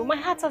seeing you, my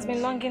heart has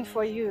been longing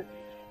for you.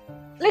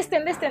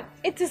 Listen,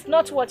 it is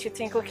not what you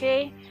think,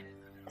 okay?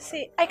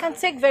 See, I can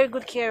take very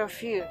good care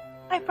of you.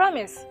 I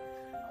promise.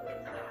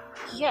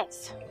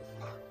 Yes.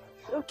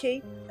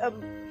 Okay,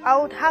 I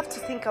would have to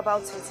think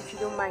about it if you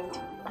don't mind.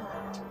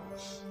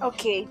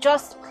 Okay,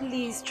 just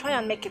please try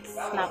and make it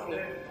snappy.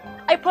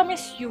 I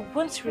promise you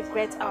won't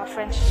regret our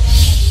friendship.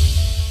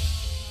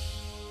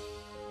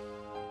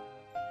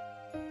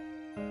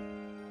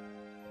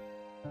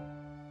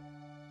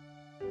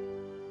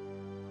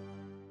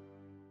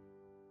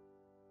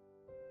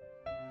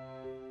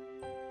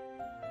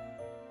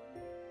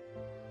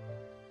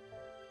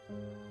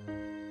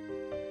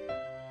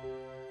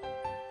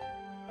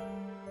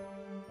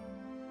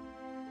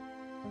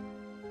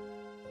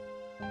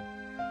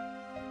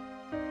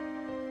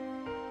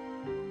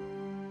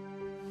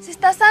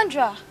 Sister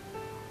Sandra!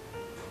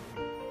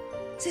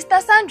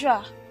 Sister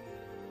Sandra!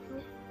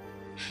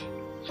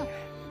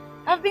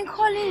 I've been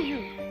calling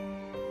you.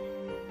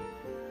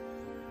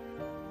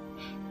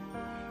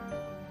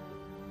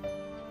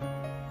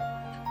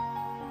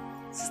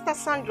 Sister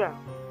Sandra,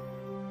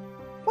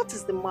 what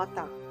is the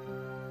matter?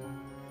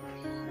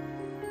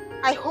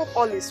 I hope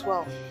all is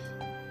well.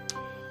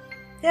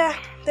 Yeah,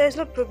 there's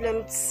no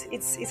problem.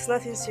 It's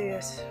nothing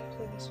serious.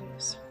 Nothing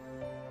serious.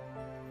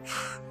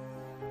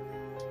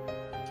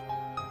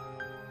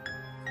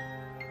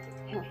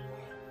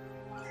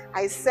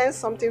 I sense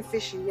something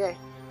fishy here,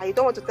 and you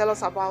don't want to tell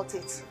us about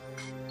it.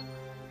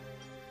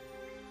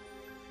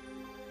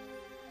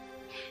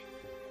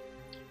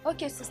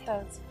 Okay,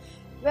 sisters.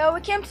 Well, we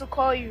came to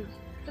call you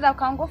so that we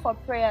can go for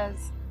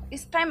prayers.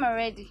 It's time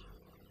already.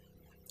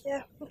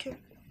 Yeah, okay.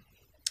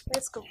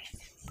 Let's go.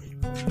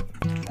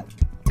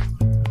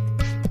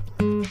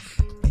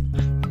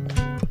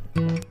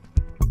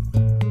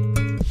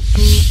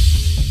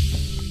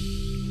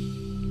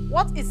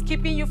 What is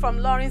keeping you from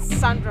luring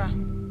Sandra?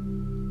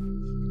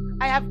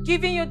 I have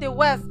given you the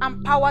wealth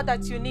and power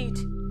that you need,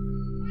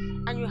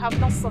 and you have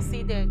not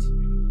succeeded.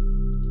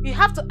 You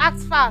have to act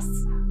fast.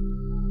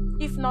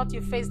 If not, you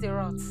face the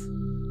wrath.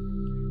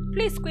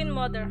 Please, Queen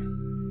Mother,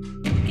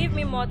 give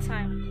me more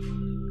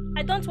time.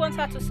 I don't want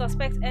her to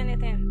suspect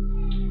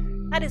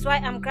anything. That is why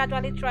I'm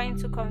gradually trying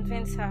to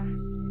convince her.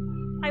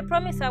 I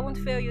promise I won't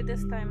fail you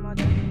this time,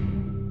 Mother.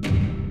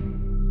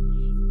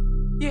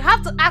 You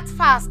have to act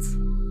fast.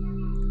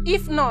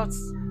 If not,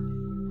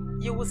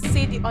 you will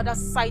see the other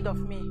side of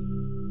me.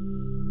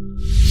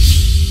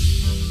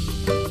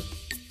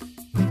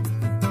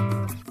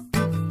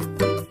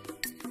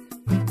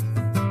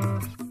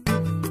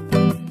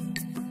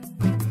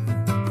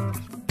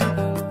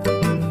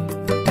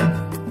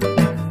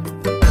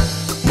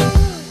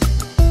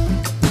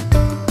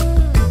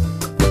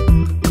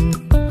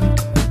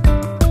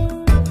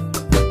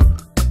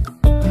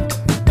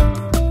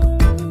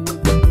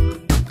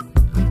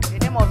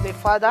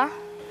 Father,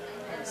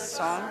 and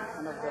Son,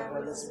 and of the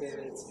Holy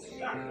Spirit.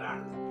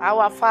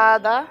 Our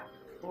Father,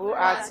 who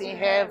art in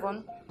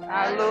heaven,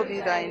 hallowed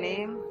be thy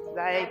name.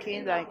 Thy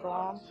kingdom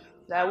come,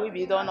 thy will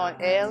be done on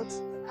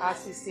earth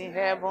as it is in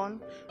heaven.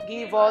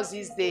 Give us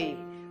this day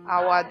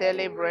our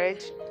daily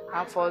bread,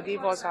 and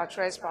forgive us our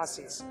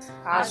trespasses,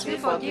 as we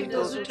forgive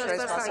those who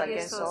trespass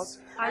against us.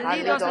 And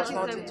lead us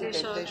not into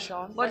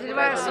temptation, but deliver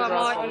us from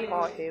all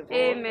evil.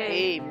 Amen.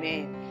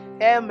 Amen.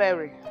 Hail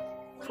Mary,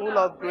 full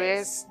of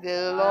grace,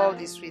 the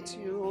Lord is with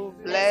you.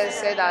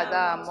 Blessed art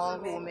thou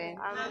among women,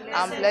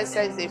 and blessed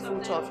is the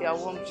fruit of your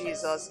womb,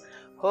 Jesus.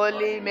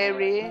 Holy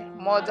Mary,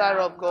 Mother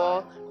of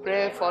God,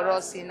 pray for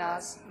us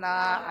sinners,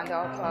 now and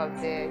at our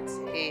death.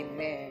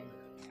 Amen.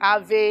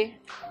 Ave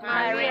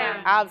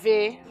Maria.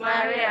 Ave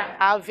Maria.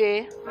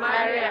 Ave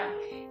Maria.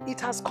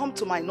 It has come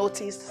to my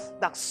notice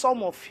that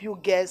some of you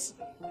girls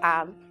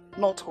are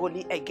not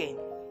holy again.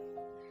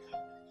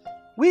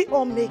 We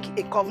all make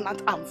a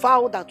covenant and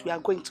vow that we are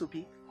going to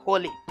be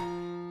holy.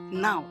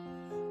 Now,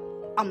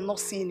 I'm not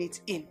seeing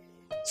it in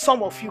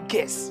some of you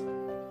girls.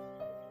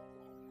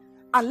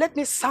 And let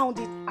me sound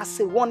it as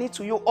a warning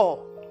to you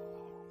all.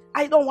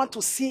 I don't want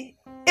to see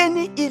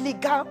any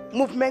illegal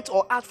movement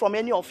or act from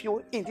any of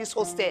you in this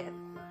hostel.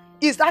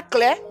 Is that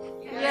clear?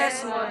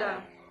 Yes,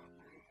 Mother.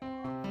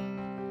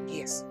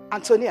 Yes.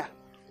 Antonia,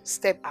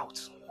 step out.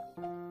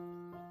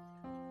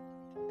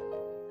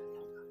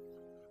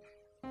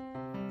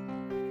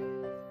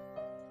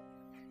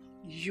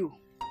 You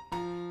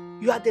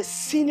are the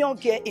senior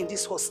girl in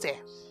this hostel.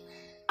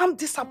 I'm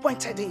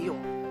disappointed in you.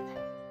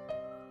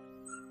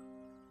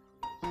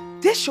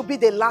 This should be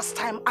the last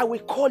time I will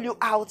call you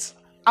out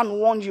and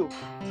warn you.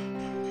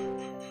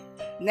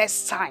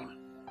 Next time,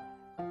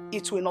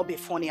 it will not be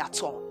funny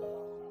at all.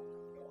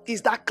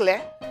 Is that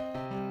clear?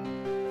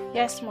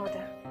 Yes,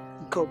 Mother.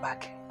 Go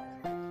back.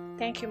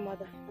 Thank you,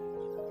 Mother.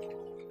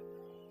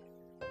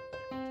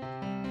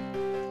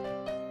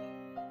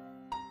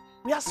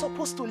 We are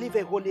supposed to live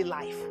a holy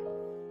life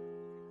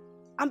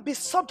and be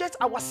subject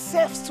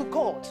ourselves to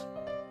God.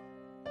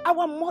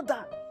 Our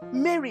mother,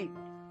 Mary,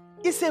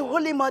 is a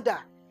holy mother.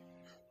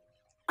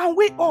 And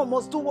we all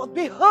must do what?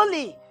 Be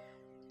holy.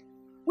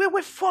 We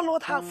will follow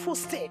her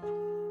footsteps.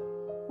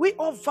 We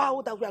all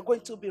vow that we are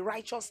going to be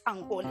righteous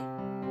and holy.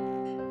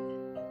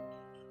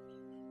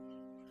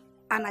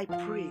 And I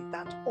pray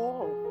that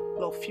all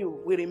of you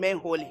will remain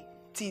holy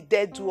till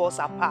death do us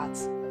apart.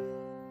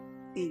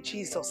 In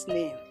Jesus'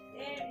 name.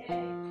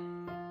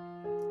 Amen.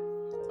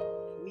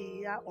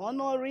 We are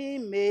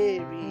honoring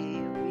Mary.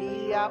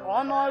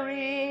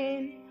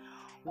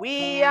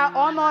 We are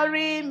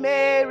honoring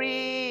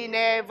Mary,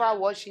 never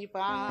worship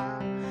her.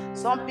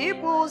 Some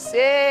people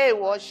say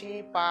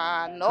worship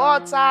her,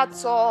 not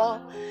at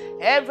all.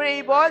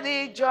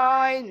 Everybody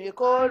join the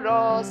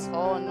chorus,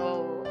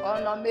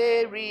 honor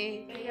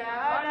Mary. We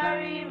are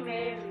honoring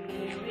Mary.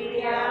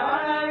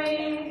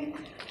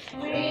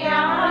 We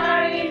are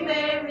honoring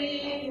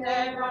Mary,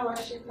 never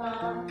worship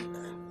her.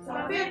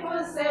 Some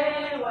people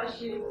say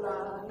worship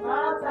her,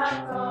 not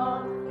at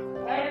all.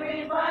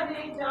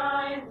 Everybody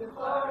join the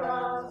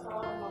chorus,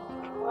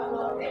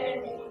 honor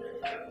Mary.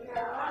 We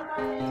are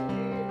honoring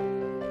Mary.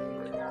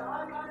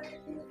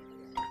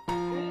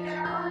 We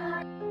are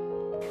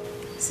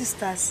honoring.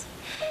 Sisters,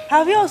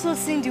 have you also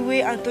seen the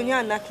way Antonia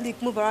and Natalie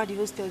move around the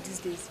hostel these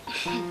days?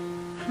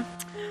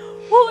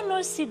 Who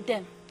knows see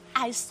them?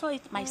 I saw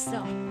it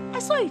myself. I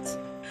saw it. To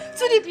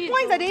the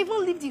point that they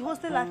even leave the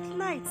hostel at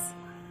night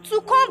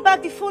to come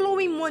back the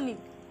following morning.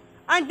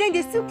 And then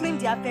they still claim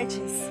they are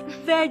virgins.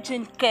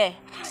 Virgin care.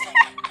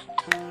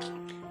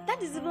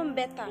 That is even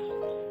better.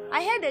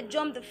 I heard they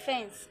jumped the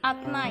fence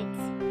at night.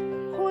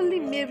 Holy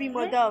Mary,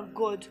 Mother of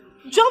God.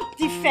 Jump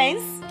the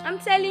fence? I'm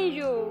telling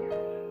you.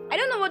 I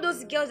don't know what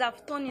those girls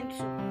have turned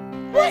into.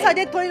 What are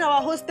they turning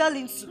our hostel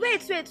into?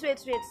 Wait.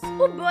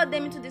 Who brought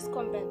them into this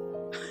convent?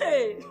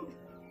 Hey.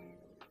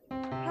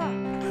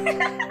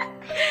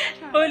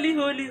 Holy.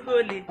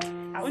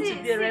 I want to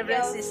be a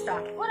reverend girls, sister.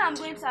 What I'm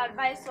going to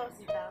advise us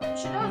is that we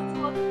should just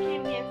do what we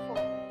came here for.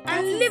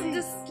 And leave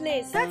this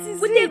place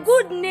with a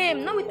good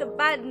name, not with a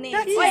bad name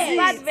or a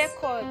bad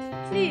record.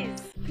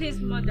 Please,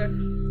 Mother.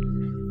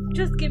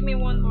 Just give me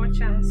one more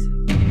chance.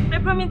 I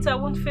promise I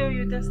won't fail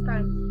you this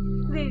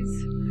time.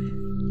 Please.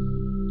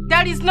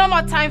 There is no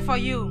more time for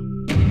you.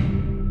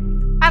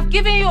 I've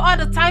given you all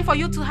the time for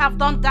you to have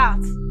done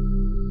that.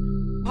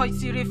 But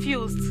you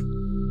refused.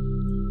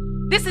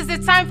 This is the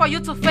time for you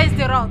to face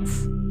the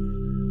wrath.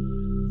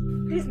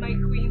 Please, my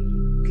queen.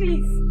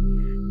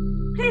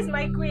 Please,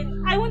 my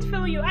queen. I won't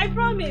fail you. I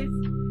promise.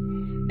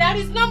 There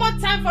is no more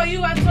time for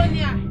you,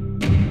 Antonia.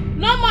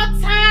 No more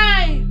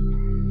time.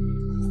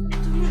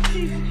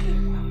 Please.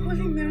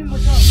 Holy Mary,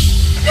 Mother.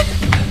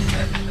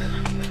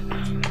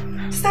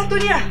 Sister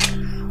Antonia.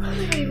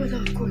 Holy Mary, Mother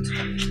of God.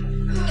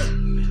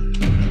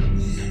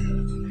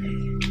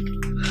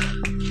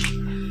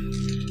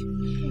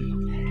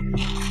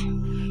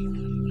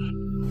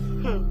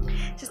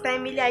 Sister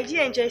Emilia, I did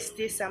enjoy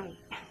today's sermon.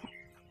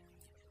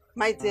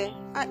 My dear,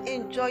 I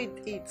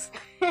enjoyed it.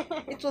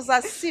 It was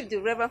as if the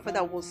Reverend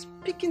Father was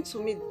speaking to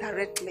me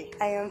directly.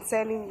 I am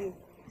telling you.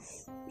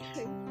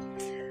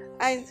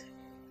 And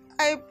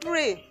I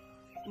pray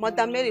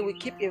Mother Mary will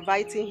keep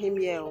inviting him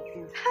here.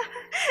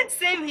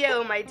 Same here,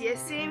 oh my dear,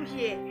 same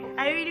here.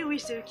 I really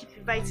wish they would keep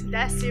inviting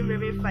that same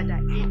Reverend Father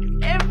in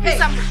every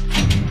summer.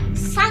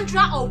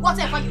 Sandra or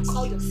whatever you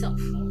call yourself.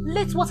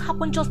 Let what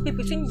happened just be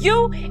between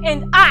you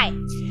and I.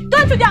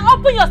 Don't you dare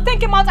open your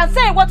stinking mouth and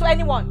say a word to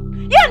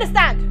anyone. You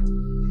understand?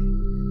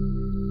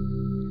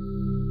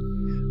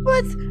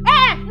 But,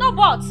 no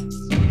but.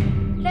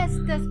 Let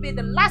this be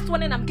the last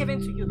warning I'm giving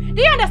to you.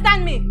 Do you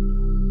understand me?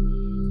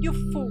 You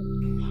fool.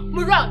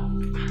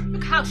 Muran,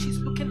 look how she's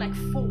looking like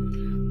fool.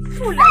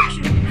 Fool like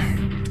you.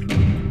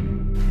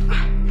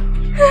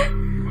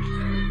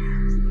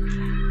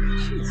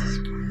 Jesus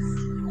Christ.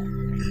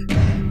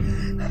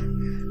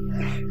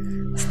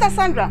 Sister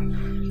Sandra,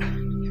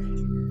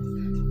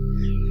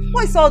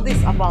 what is all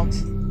this about?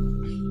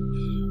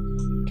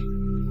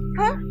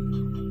 Huh?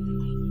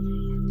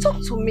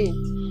 Talk to me.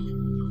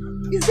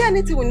 Is there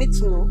anything we need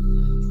to know?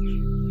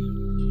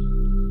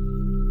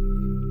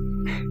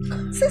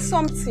 Say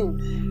something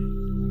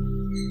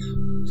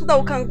so that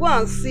we can go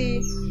and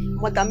see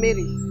Mother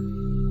Mary.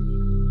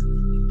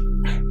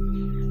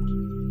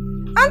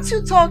 Aren't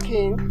you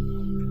talking?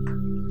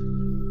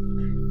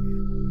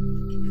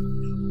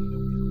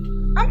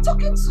 I'm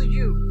talking to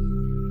you.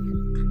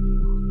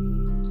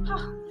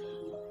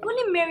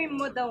 Only Mary,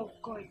 Mother of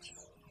God.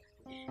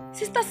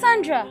 Sister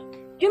Sandra,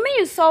 you mean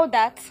you saw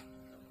that?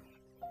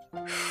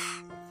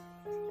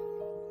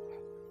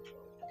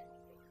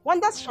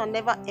 Wonders shall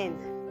never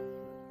end.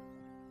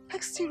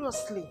 Like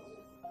seriously.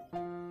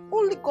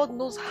 Only God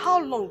knows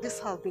how long this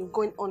has been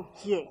going on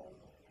here.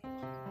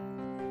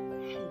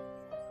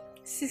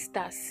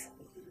 Sisters,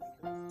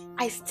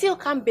 I still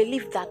can't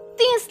believe that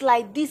things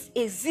like this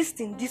exist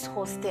in this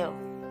hostel.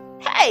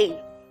 Hey!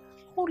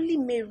 Holy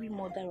Mary,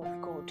 Mother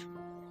of God.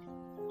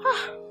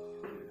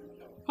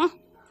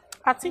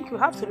 I think you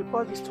have to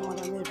report this to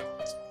Mother Mary.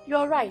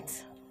 You're right.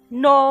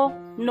 No.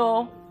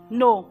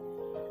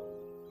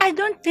 I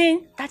don't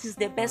think that is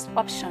the best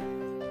option.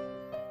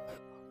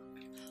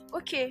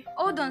 Okay,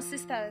 hold on,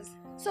 sisters.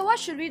 So what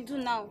should we do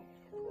now?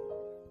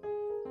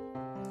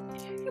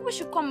 People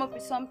should come up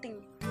with something.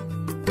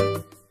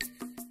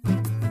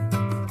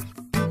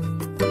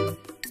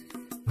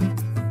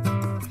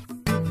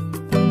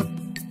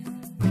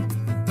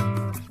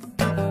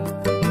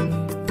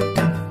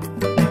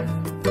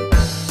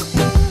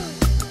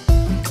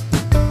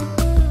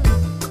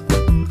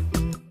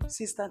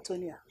 Sister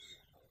Antonia.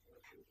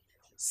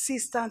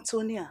 Sister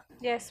Antonia.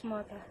 Yes,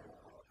 Mother.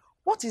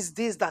 What is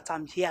this that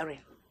I'm hearing?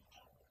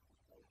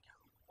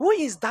 Who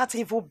is that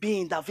evil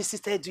being that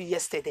visited you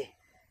yesterday?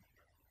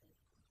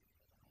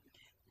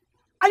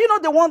 Are you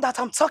not the one that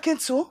I'm talking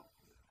to?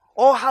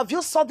 Or have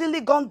you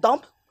suddenly gone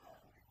dumb?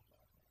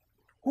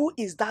 Who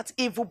is that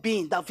evil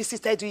being that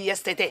visited you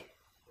yesterday?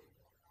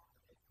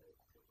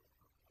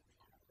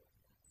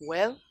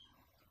 Well,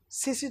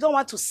 since you don't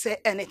want to say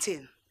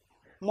anything,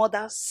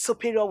 Mother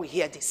Superior will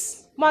hear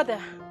this.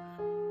 Mother.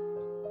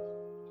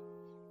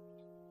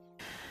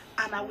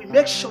 And I will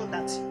make sure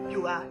that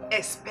you are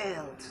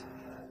expelled.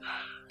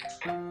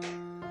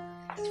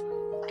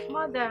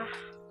 Mother.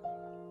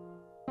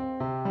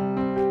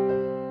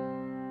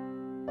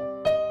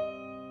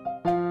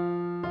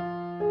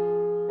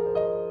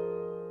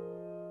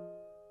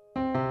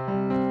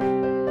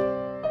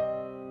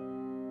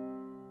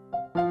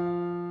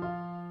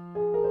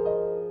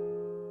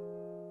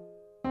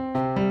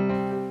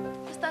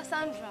 Sister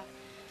Sandra,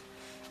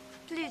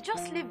 please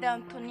just leave the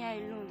Antonia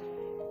alone.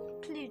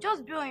 Please,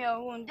 just be on your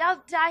own. They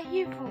are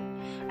evil.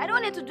 I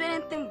don't need to do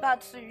anything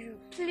bad to you.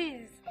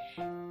 Please.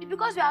 It's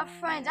because we are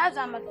friends. That's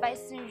why I'm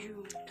advising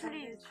you.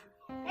 Please.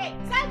 Hey,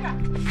 Sandra!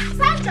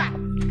 Sandra!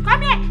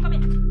 Come here!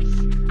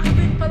 I've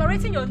been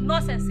tolerating your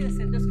nonsense since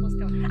in this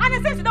hostel. And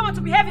it says you don't want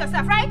to behave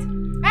yourself, right?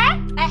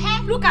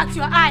 Look at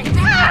your eyes.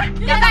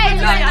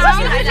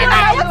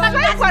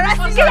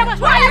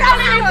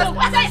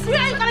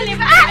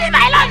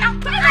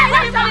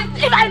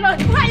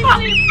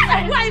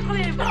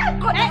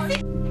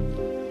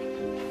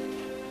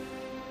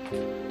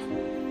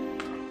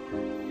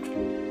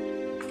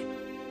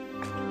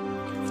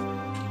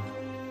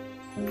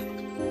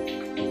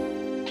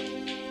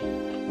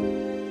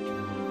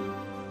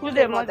 Good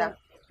day, Mother.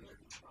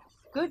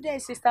 Good day,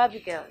 Sister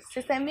Abigail.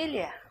 Sister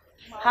Emilia,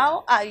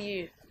 how are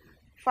you?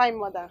 Fine,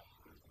 Mother.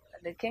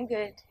 Looking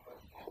good.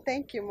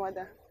 Thank you,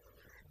 Mother.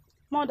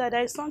 Mother,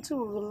 there is something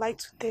we would like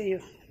to tell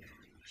you.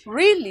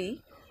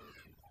 Really?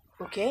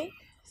 Okay.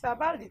 It's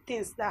about the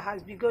things that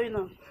has been going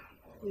on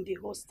in the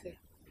hostel.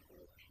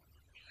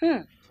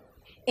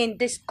 In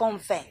this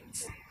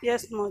convent?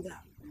 Yes, Mother.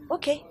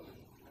 Okay.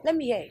 Let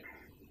me hear.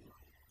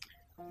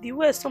 The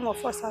way some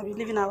of us have been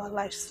living our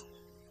lives.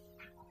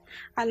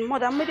 And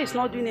Mother Mary is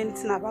not doing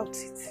anything about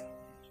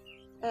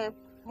it.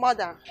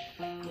 Mother.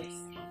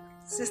 Yes.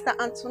 Sister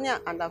Antonia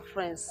and her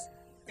friends,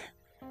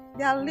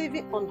 they are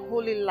living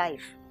unholy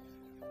life.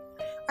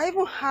 I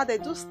even heard they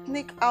do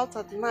sneak out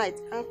at night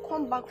and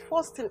come back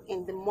first thing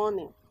in the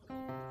morning.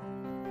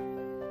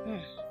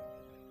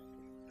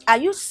 Are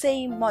you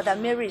saying Mother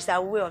Mary is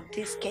aware of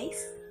this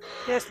case?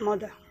 Yes,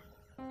 mother.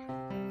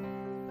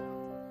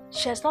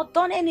 She has not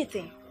done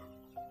anything.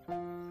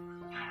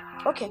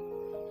 Okay.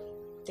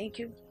 Thank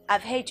you.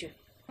 I've heard you.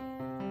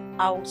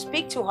 I'll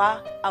speak to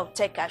her. I'll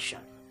take action.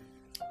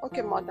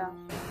 Okay, mother.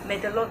 May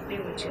the Lord be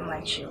with you,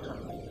 my children.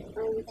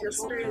 And with your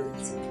spirit.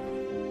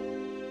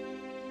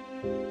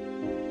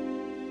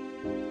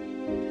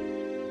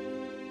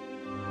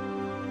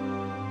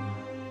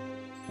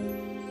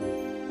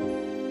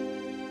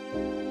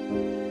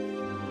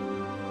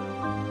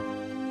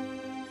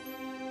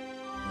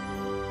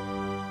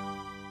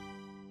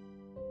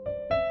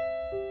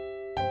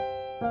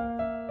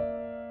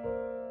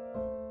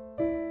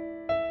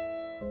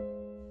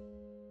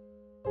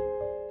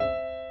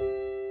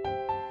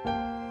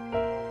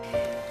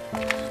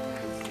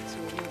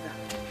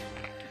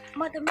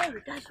 Mother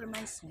Mary, that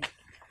reminds me.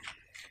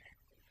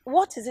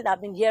 What is it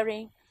I've been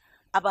hearing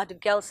about the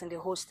girls in the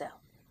hostel?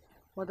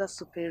 Mother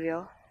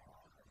Superior,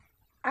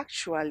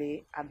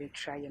 actually, I've been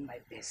trying my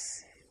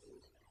best.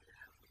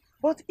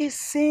 But it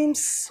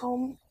seems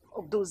some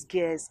of those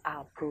girls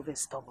are proving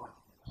stubborn.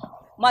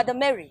 Mother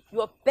Mary,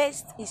 your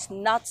best is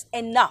not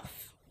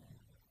enough.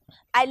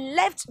 I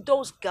left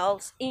those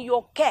girls in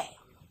your care.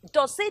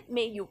 Does it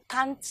mean you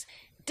can't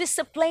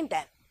discipline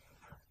them?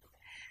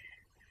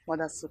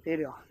 Mother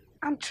Superior,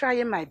 I'm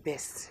trying my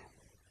best.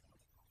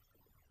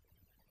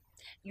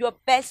 Your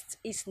best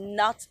is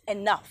not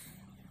enough.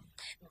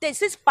 There's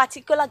this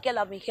particular girl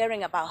I've been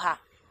hearing about her.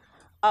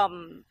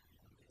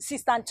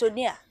 Sister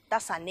Antonia,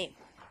 that's her name.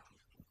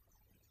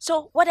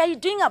 So what are you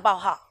doing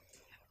about her?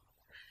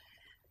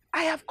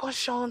 I have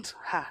cautioned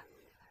her,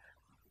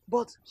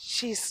 but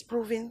she's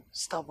proving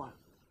stubborn.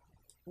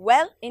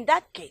 Well, in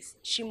that case,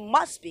 she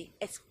must be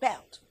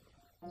expelled.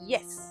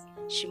 Yes,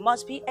 she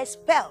must be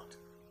expelled.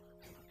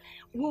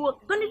 We were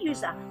going to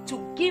use her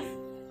to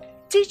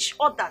teach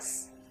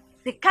others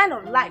the kind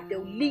of life they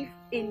will live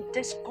in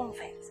this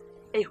convent,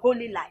 a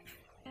holy life.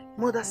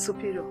 Mother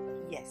Superior,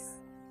 yes.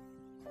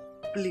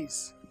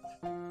 Please,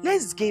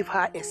 let's give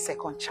her a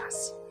second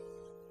chance.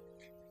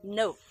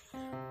 No,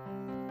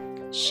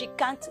 she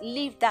can't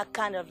live that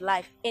kind of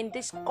life in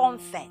this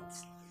convent.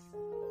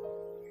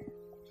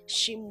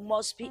 She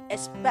must be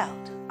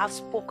expelled. I've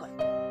spoken.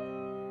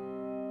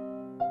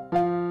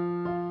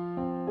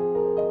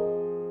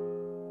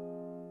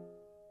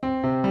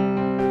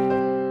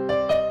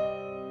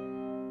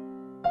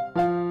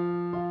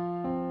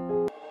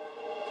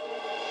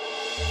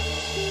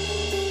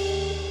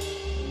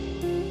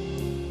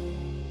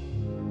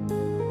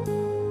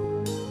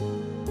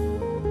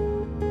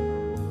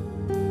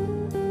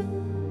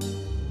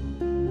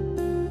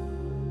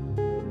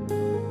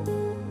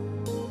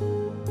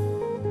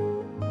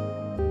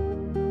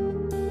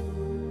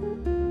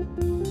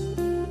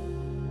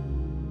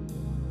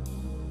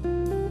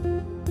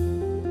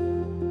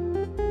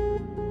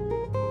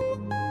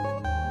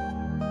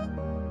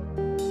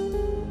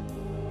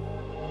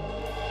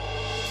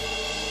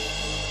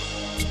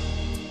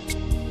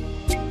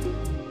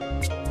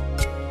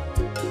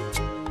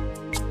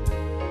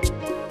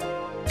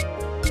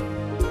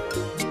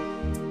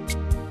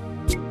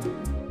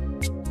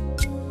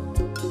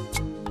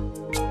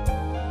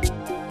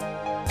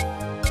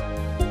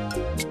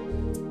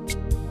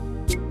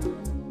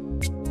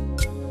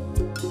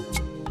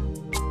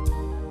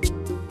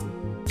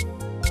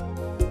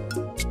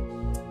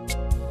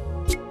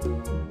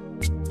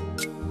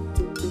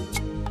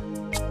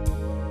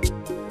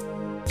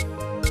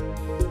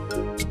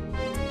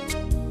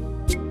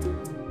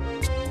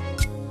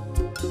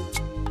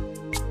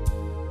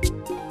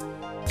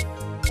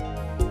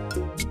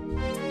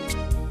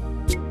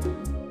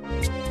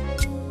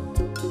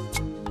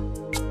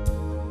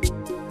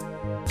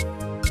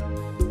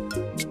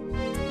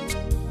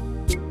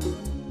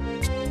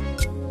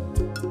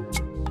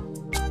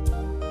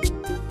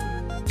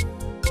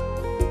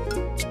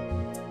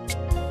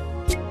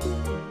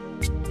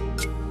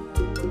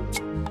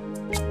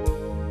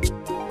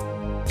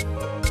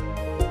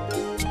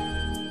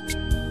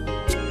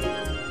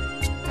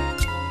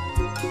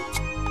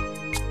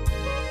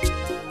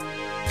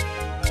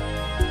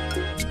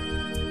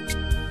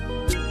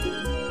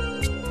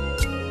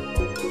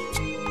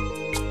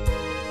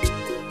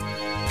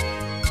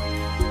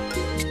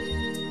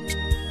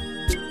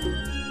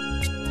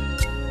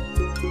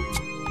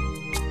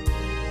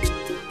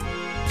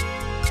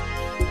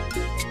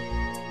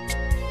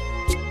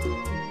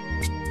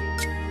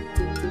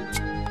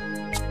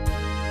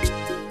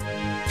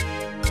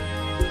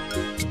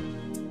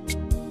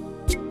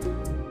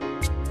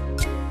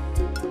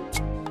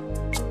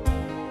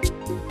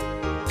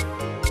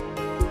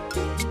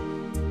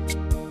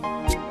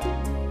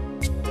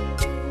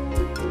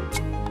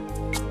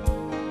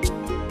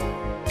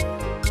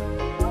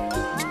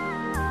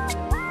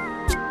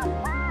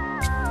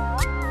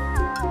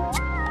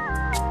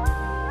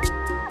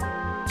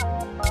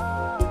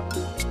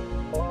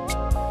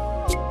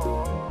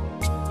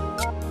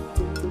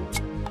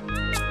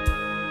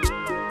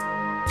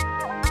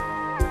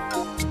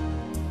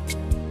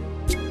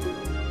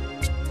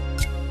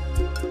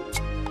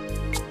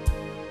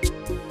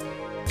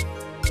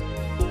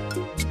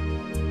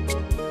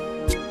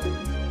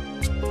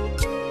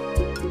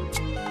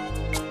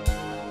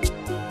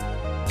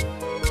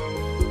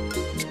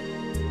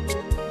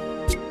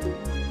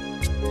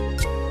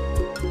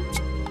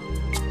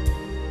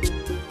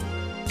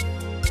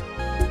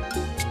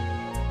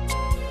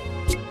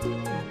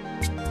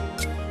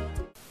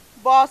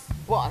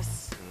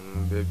 Boss.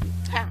 Baby.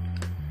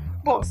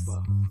 Boss.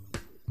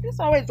 This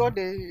always all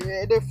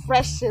the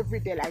fresh every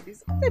day like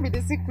this. Maybe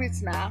the secret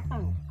now.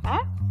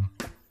 Huh?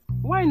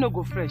 Why no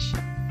go fresh?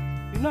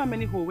 You know how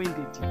many hole when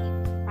they dig?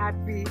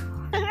 Happy.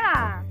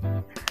 Yeah.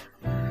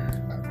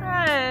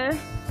 Hey.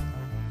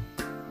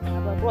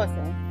 But boss,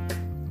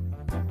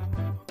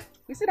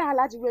 you see that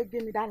large way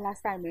gave me that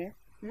last time,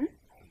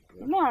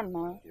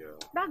 No. Yeah.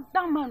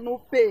 That man no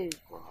pay.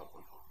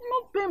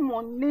 No pay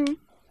money.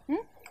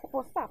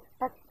 For start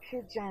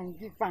package and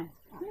give am.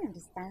 You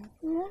understand?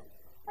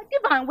 I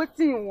give am wetin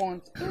you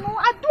want.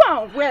 I do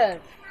am well.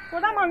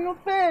 But that man no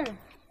pay.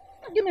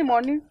 Give me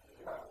money.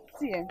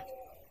 See,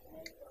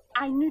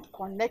 I need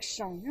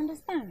connection. You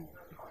understand?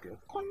 Okay.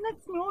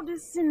 Connect me all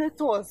these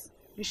senators.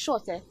 You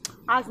short,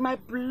 as my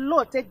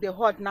blood take the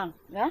hot now.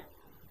 Yeah?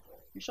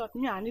 You short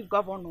me, I need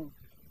governor.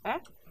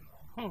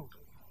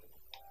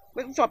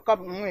 Wait, short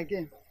governor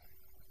again.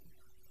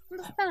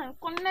 Understand?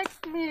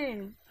 Connect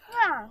me.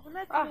 Yeah,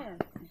 connect me.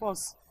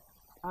 Boss,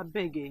 I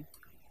beg.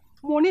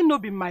 Money no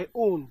be my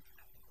own.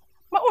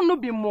 My own no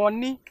be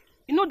money.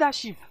 You know that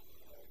shift.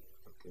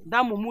 Okay.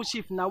 That mumu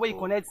shift now where he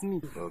connects me.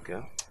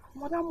 Okay.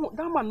 But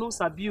that man no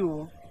sabi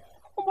oh.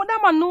 But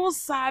that man no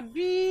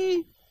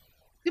sabi.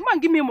 The man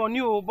give me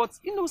money but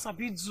he no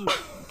sabi do.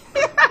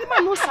 The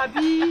man no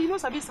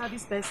sabi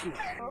service person.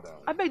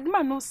 I beg the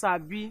man no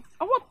sabi.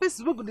 I want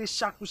person who go dey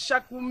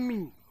shaku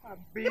me.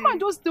 The man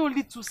just stay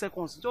only 2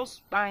 seconds.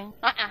 Just bang.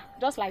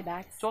 Just like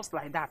that. Just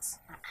like that.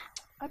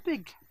 I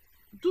beg,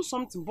 do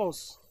something,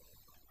 boss.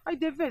 I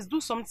dey vex, do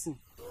something.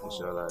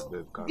 Inshallah,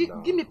 babe, calm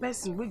down. Give me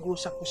person we go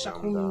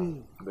shaku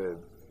me. Babe,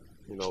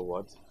 you know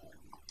what?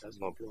 That's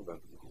no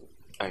problem.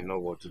 I know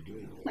what to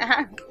do.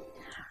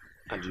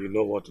 And you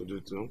know what to do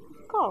too?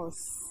 Of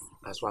course.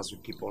 As long as you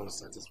keep on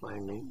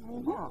satisfying me,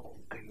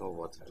 I know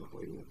what to do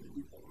for you.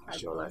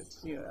 It's alright.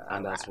 Yeah.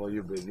 And as for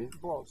you, baby,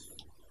 boss,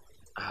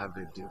 I have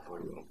a deal for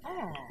you.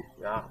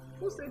 Yeah.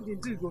 Who said the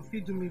deal go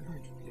feed me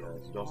good?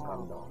 Yes, just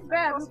calm down.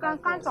 Babe, we can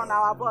count on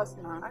our boss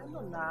now. I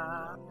know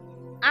now.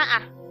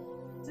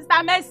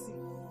 Sister Mercy.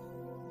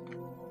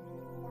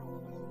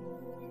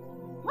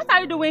 What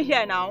are you doing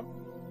here now?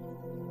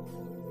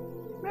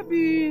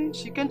 Maybe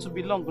she came to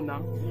belong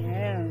now.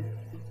 Yeah.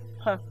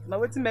 Now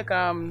wait to make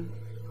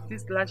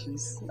these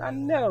lashes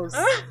and nails.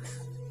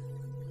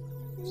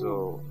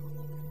 So,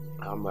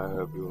 how may I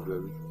help you,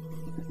 baby?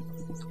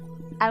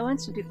 I want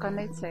to be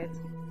connected.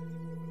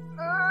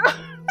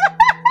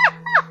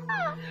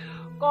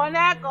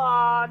 Connect.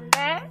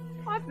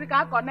 What we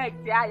can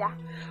connect, yeah.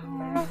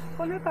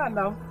 Connect her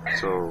now.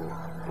 So,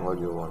 what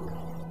do you want?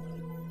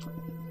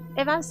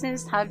 Ever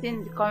since I've been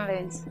in the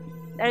convent,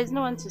 there is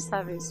no one to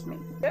service me.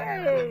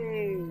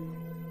 Hey!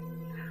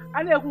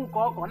 I never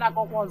call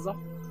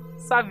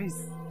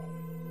service.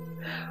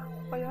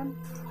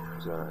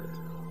 It's alright.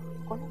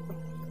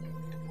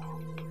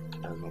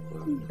 That's no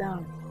problem. Sit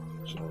down.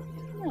 Sure.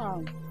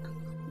 No.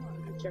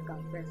 Check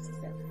out first.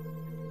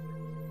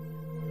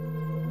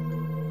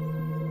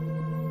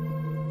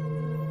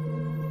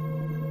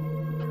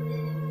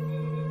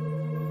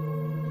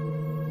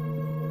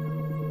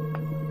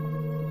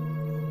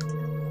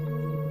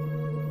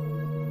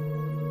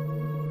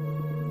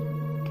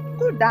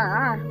 Good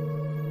down.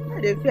 I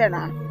dey fear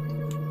now.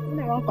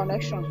 Only one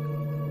connection.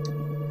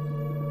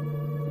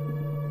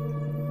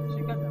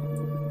 She got that.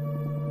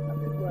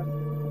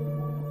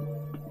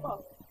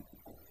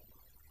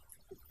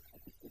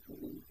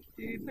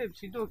 Babe,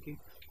 she's okay.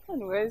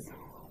 Anyways,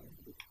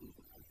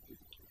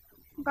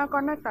 you can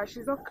connect her.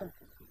 She's okay.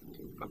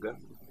 Okay.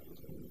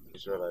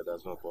 It's alright,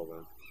 that's no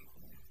problem.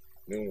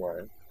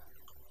 Meanwhile,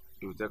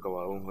 we'll take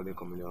our own Holy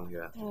Communion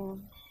here.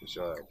 It's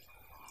alright.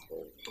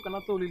 You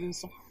cannot tell you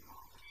so.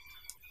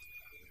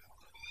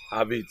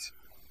 Have it.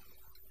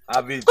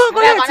 Have it.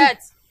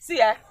 Connect.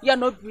 See, you're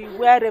not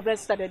where Reverend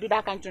started do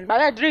that kind of thing.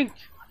 But drink.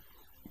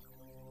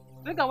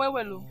 Drink and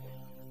well.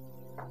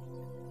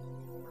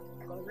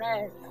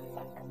 Correct.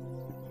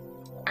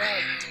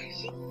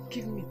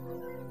 Give me.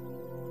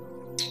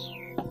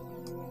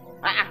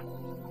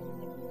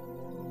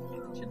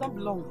 She don't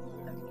belong.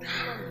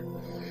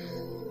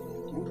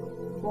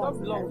 Don't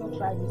belong. Don't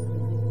try this.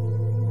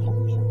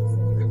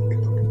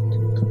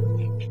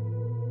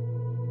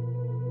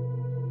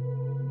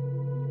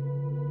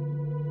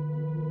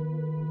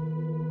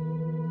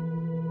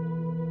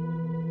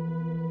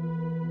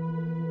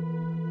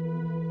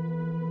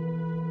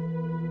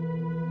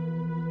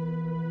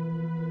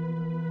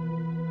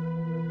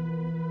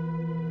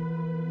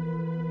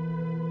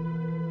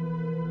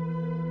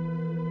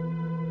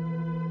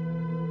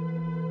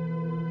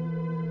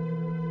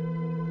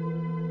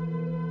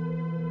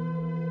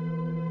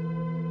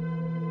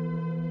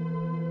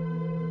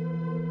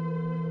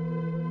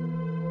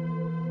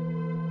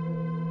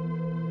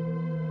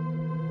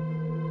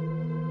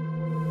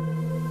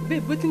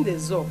 Babe, waiting the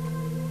up.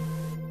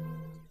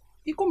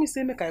 You come and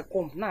say make I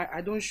come. Now I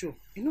don't show.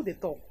 You know they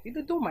talk. You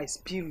don't know my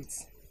spirit.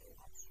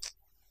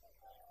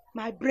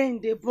 My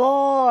brain, the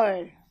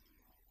boy.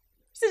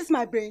 Since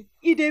my brain,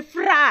 it dey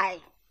fry.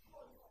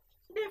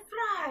 They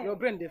fry. Your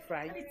brain they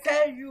fry. I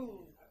tell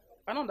you.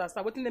 I don't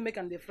understand. What thing they make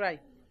and they fry?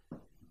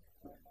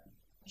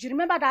 You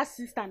remember that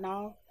sister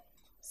now?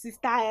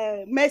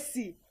 Sister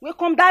Mercy. We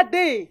come that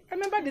day. I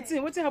remember the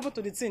thing. What thing happened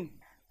to the thing?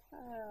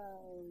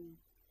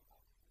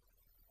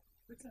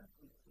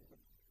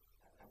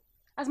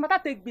 As matter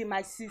take be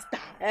my sister,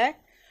 eh?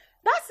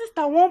 That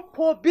sister won't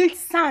pour big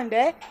sand,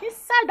 eh?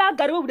 Inside that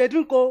garden where we dey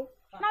drink, oh.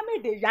 Now me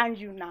they yarn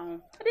you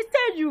now. I dey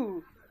tell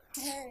you.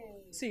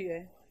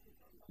 See,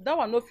 that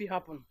one no fit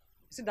happen.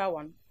 See that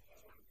one?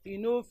 It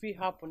no fit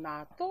happen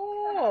at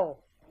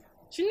all.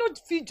 She no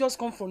fit just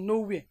come from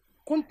nowhere.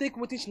 Come take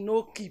wetin she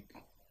no keep.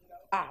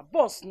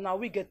 Boss, now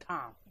we get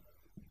time.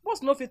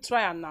 Boss no fit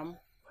try am now.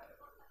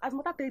 As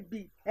matter take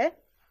be, eh?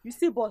 You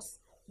see, boss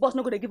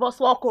no go dey give us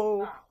work,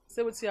 oh.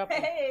 Say wetin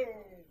happen.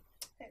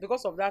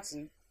 Because of that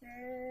thing.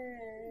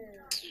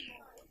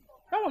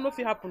 That one no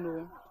fit happen,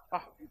 oh.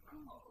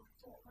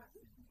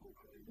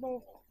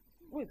 No,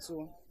 wait,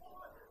 so.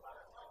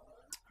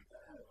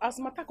 As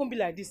matter can be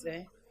like this,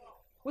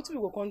 what we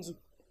go come do?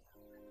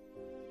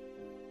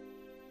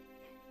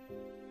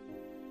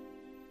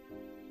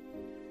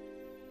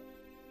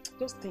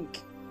 Just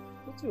think.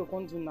 What we go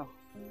come do now?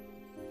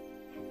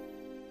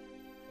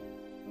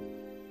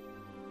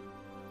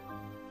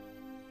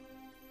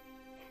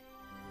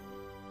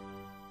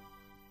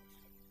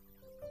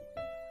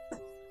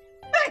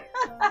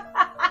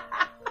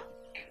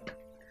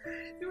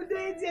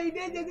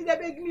 You did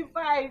beg me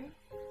 5.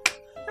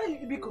 How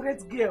you be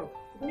correct girl?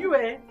 You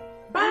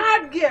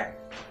bad girl.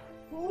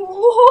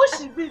 Who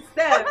should be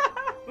Steph?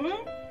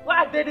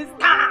 What did this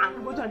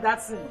time? Go to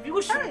that thing.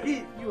 You should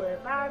be. You a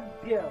bad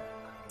girl.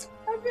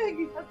 I beg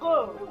you.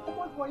 Go. Come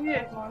on for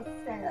here.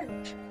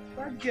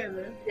 Bad girl,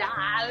 eh?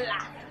 Yalla.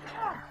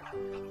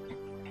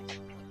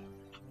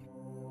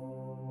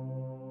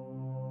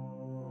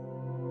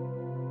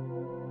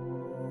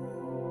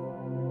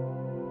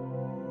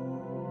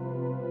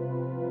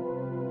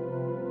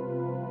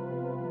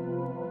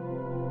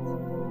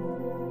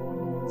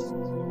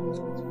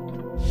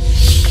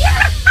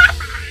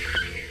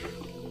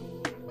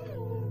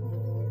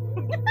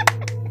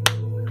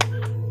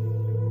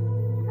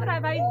 What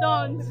have I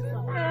done?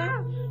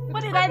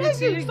 What did I do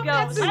to you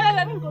girls?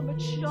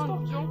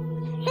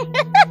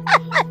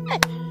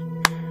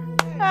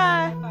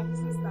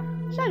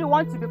 Sure you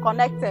want to be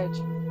connected?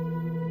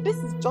 This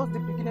is just the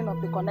beginning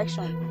of the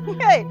connection.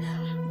 Hey,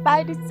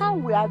 by the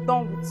time we are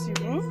done with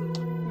you,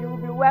 you will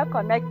be well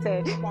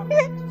connected.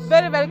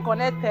 Very, very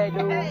connected.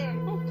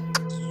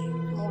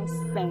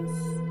 Nonsense.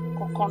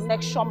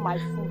 Connection, my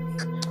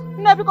food.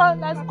 No, because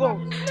let's go.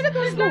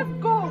 Let's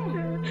go.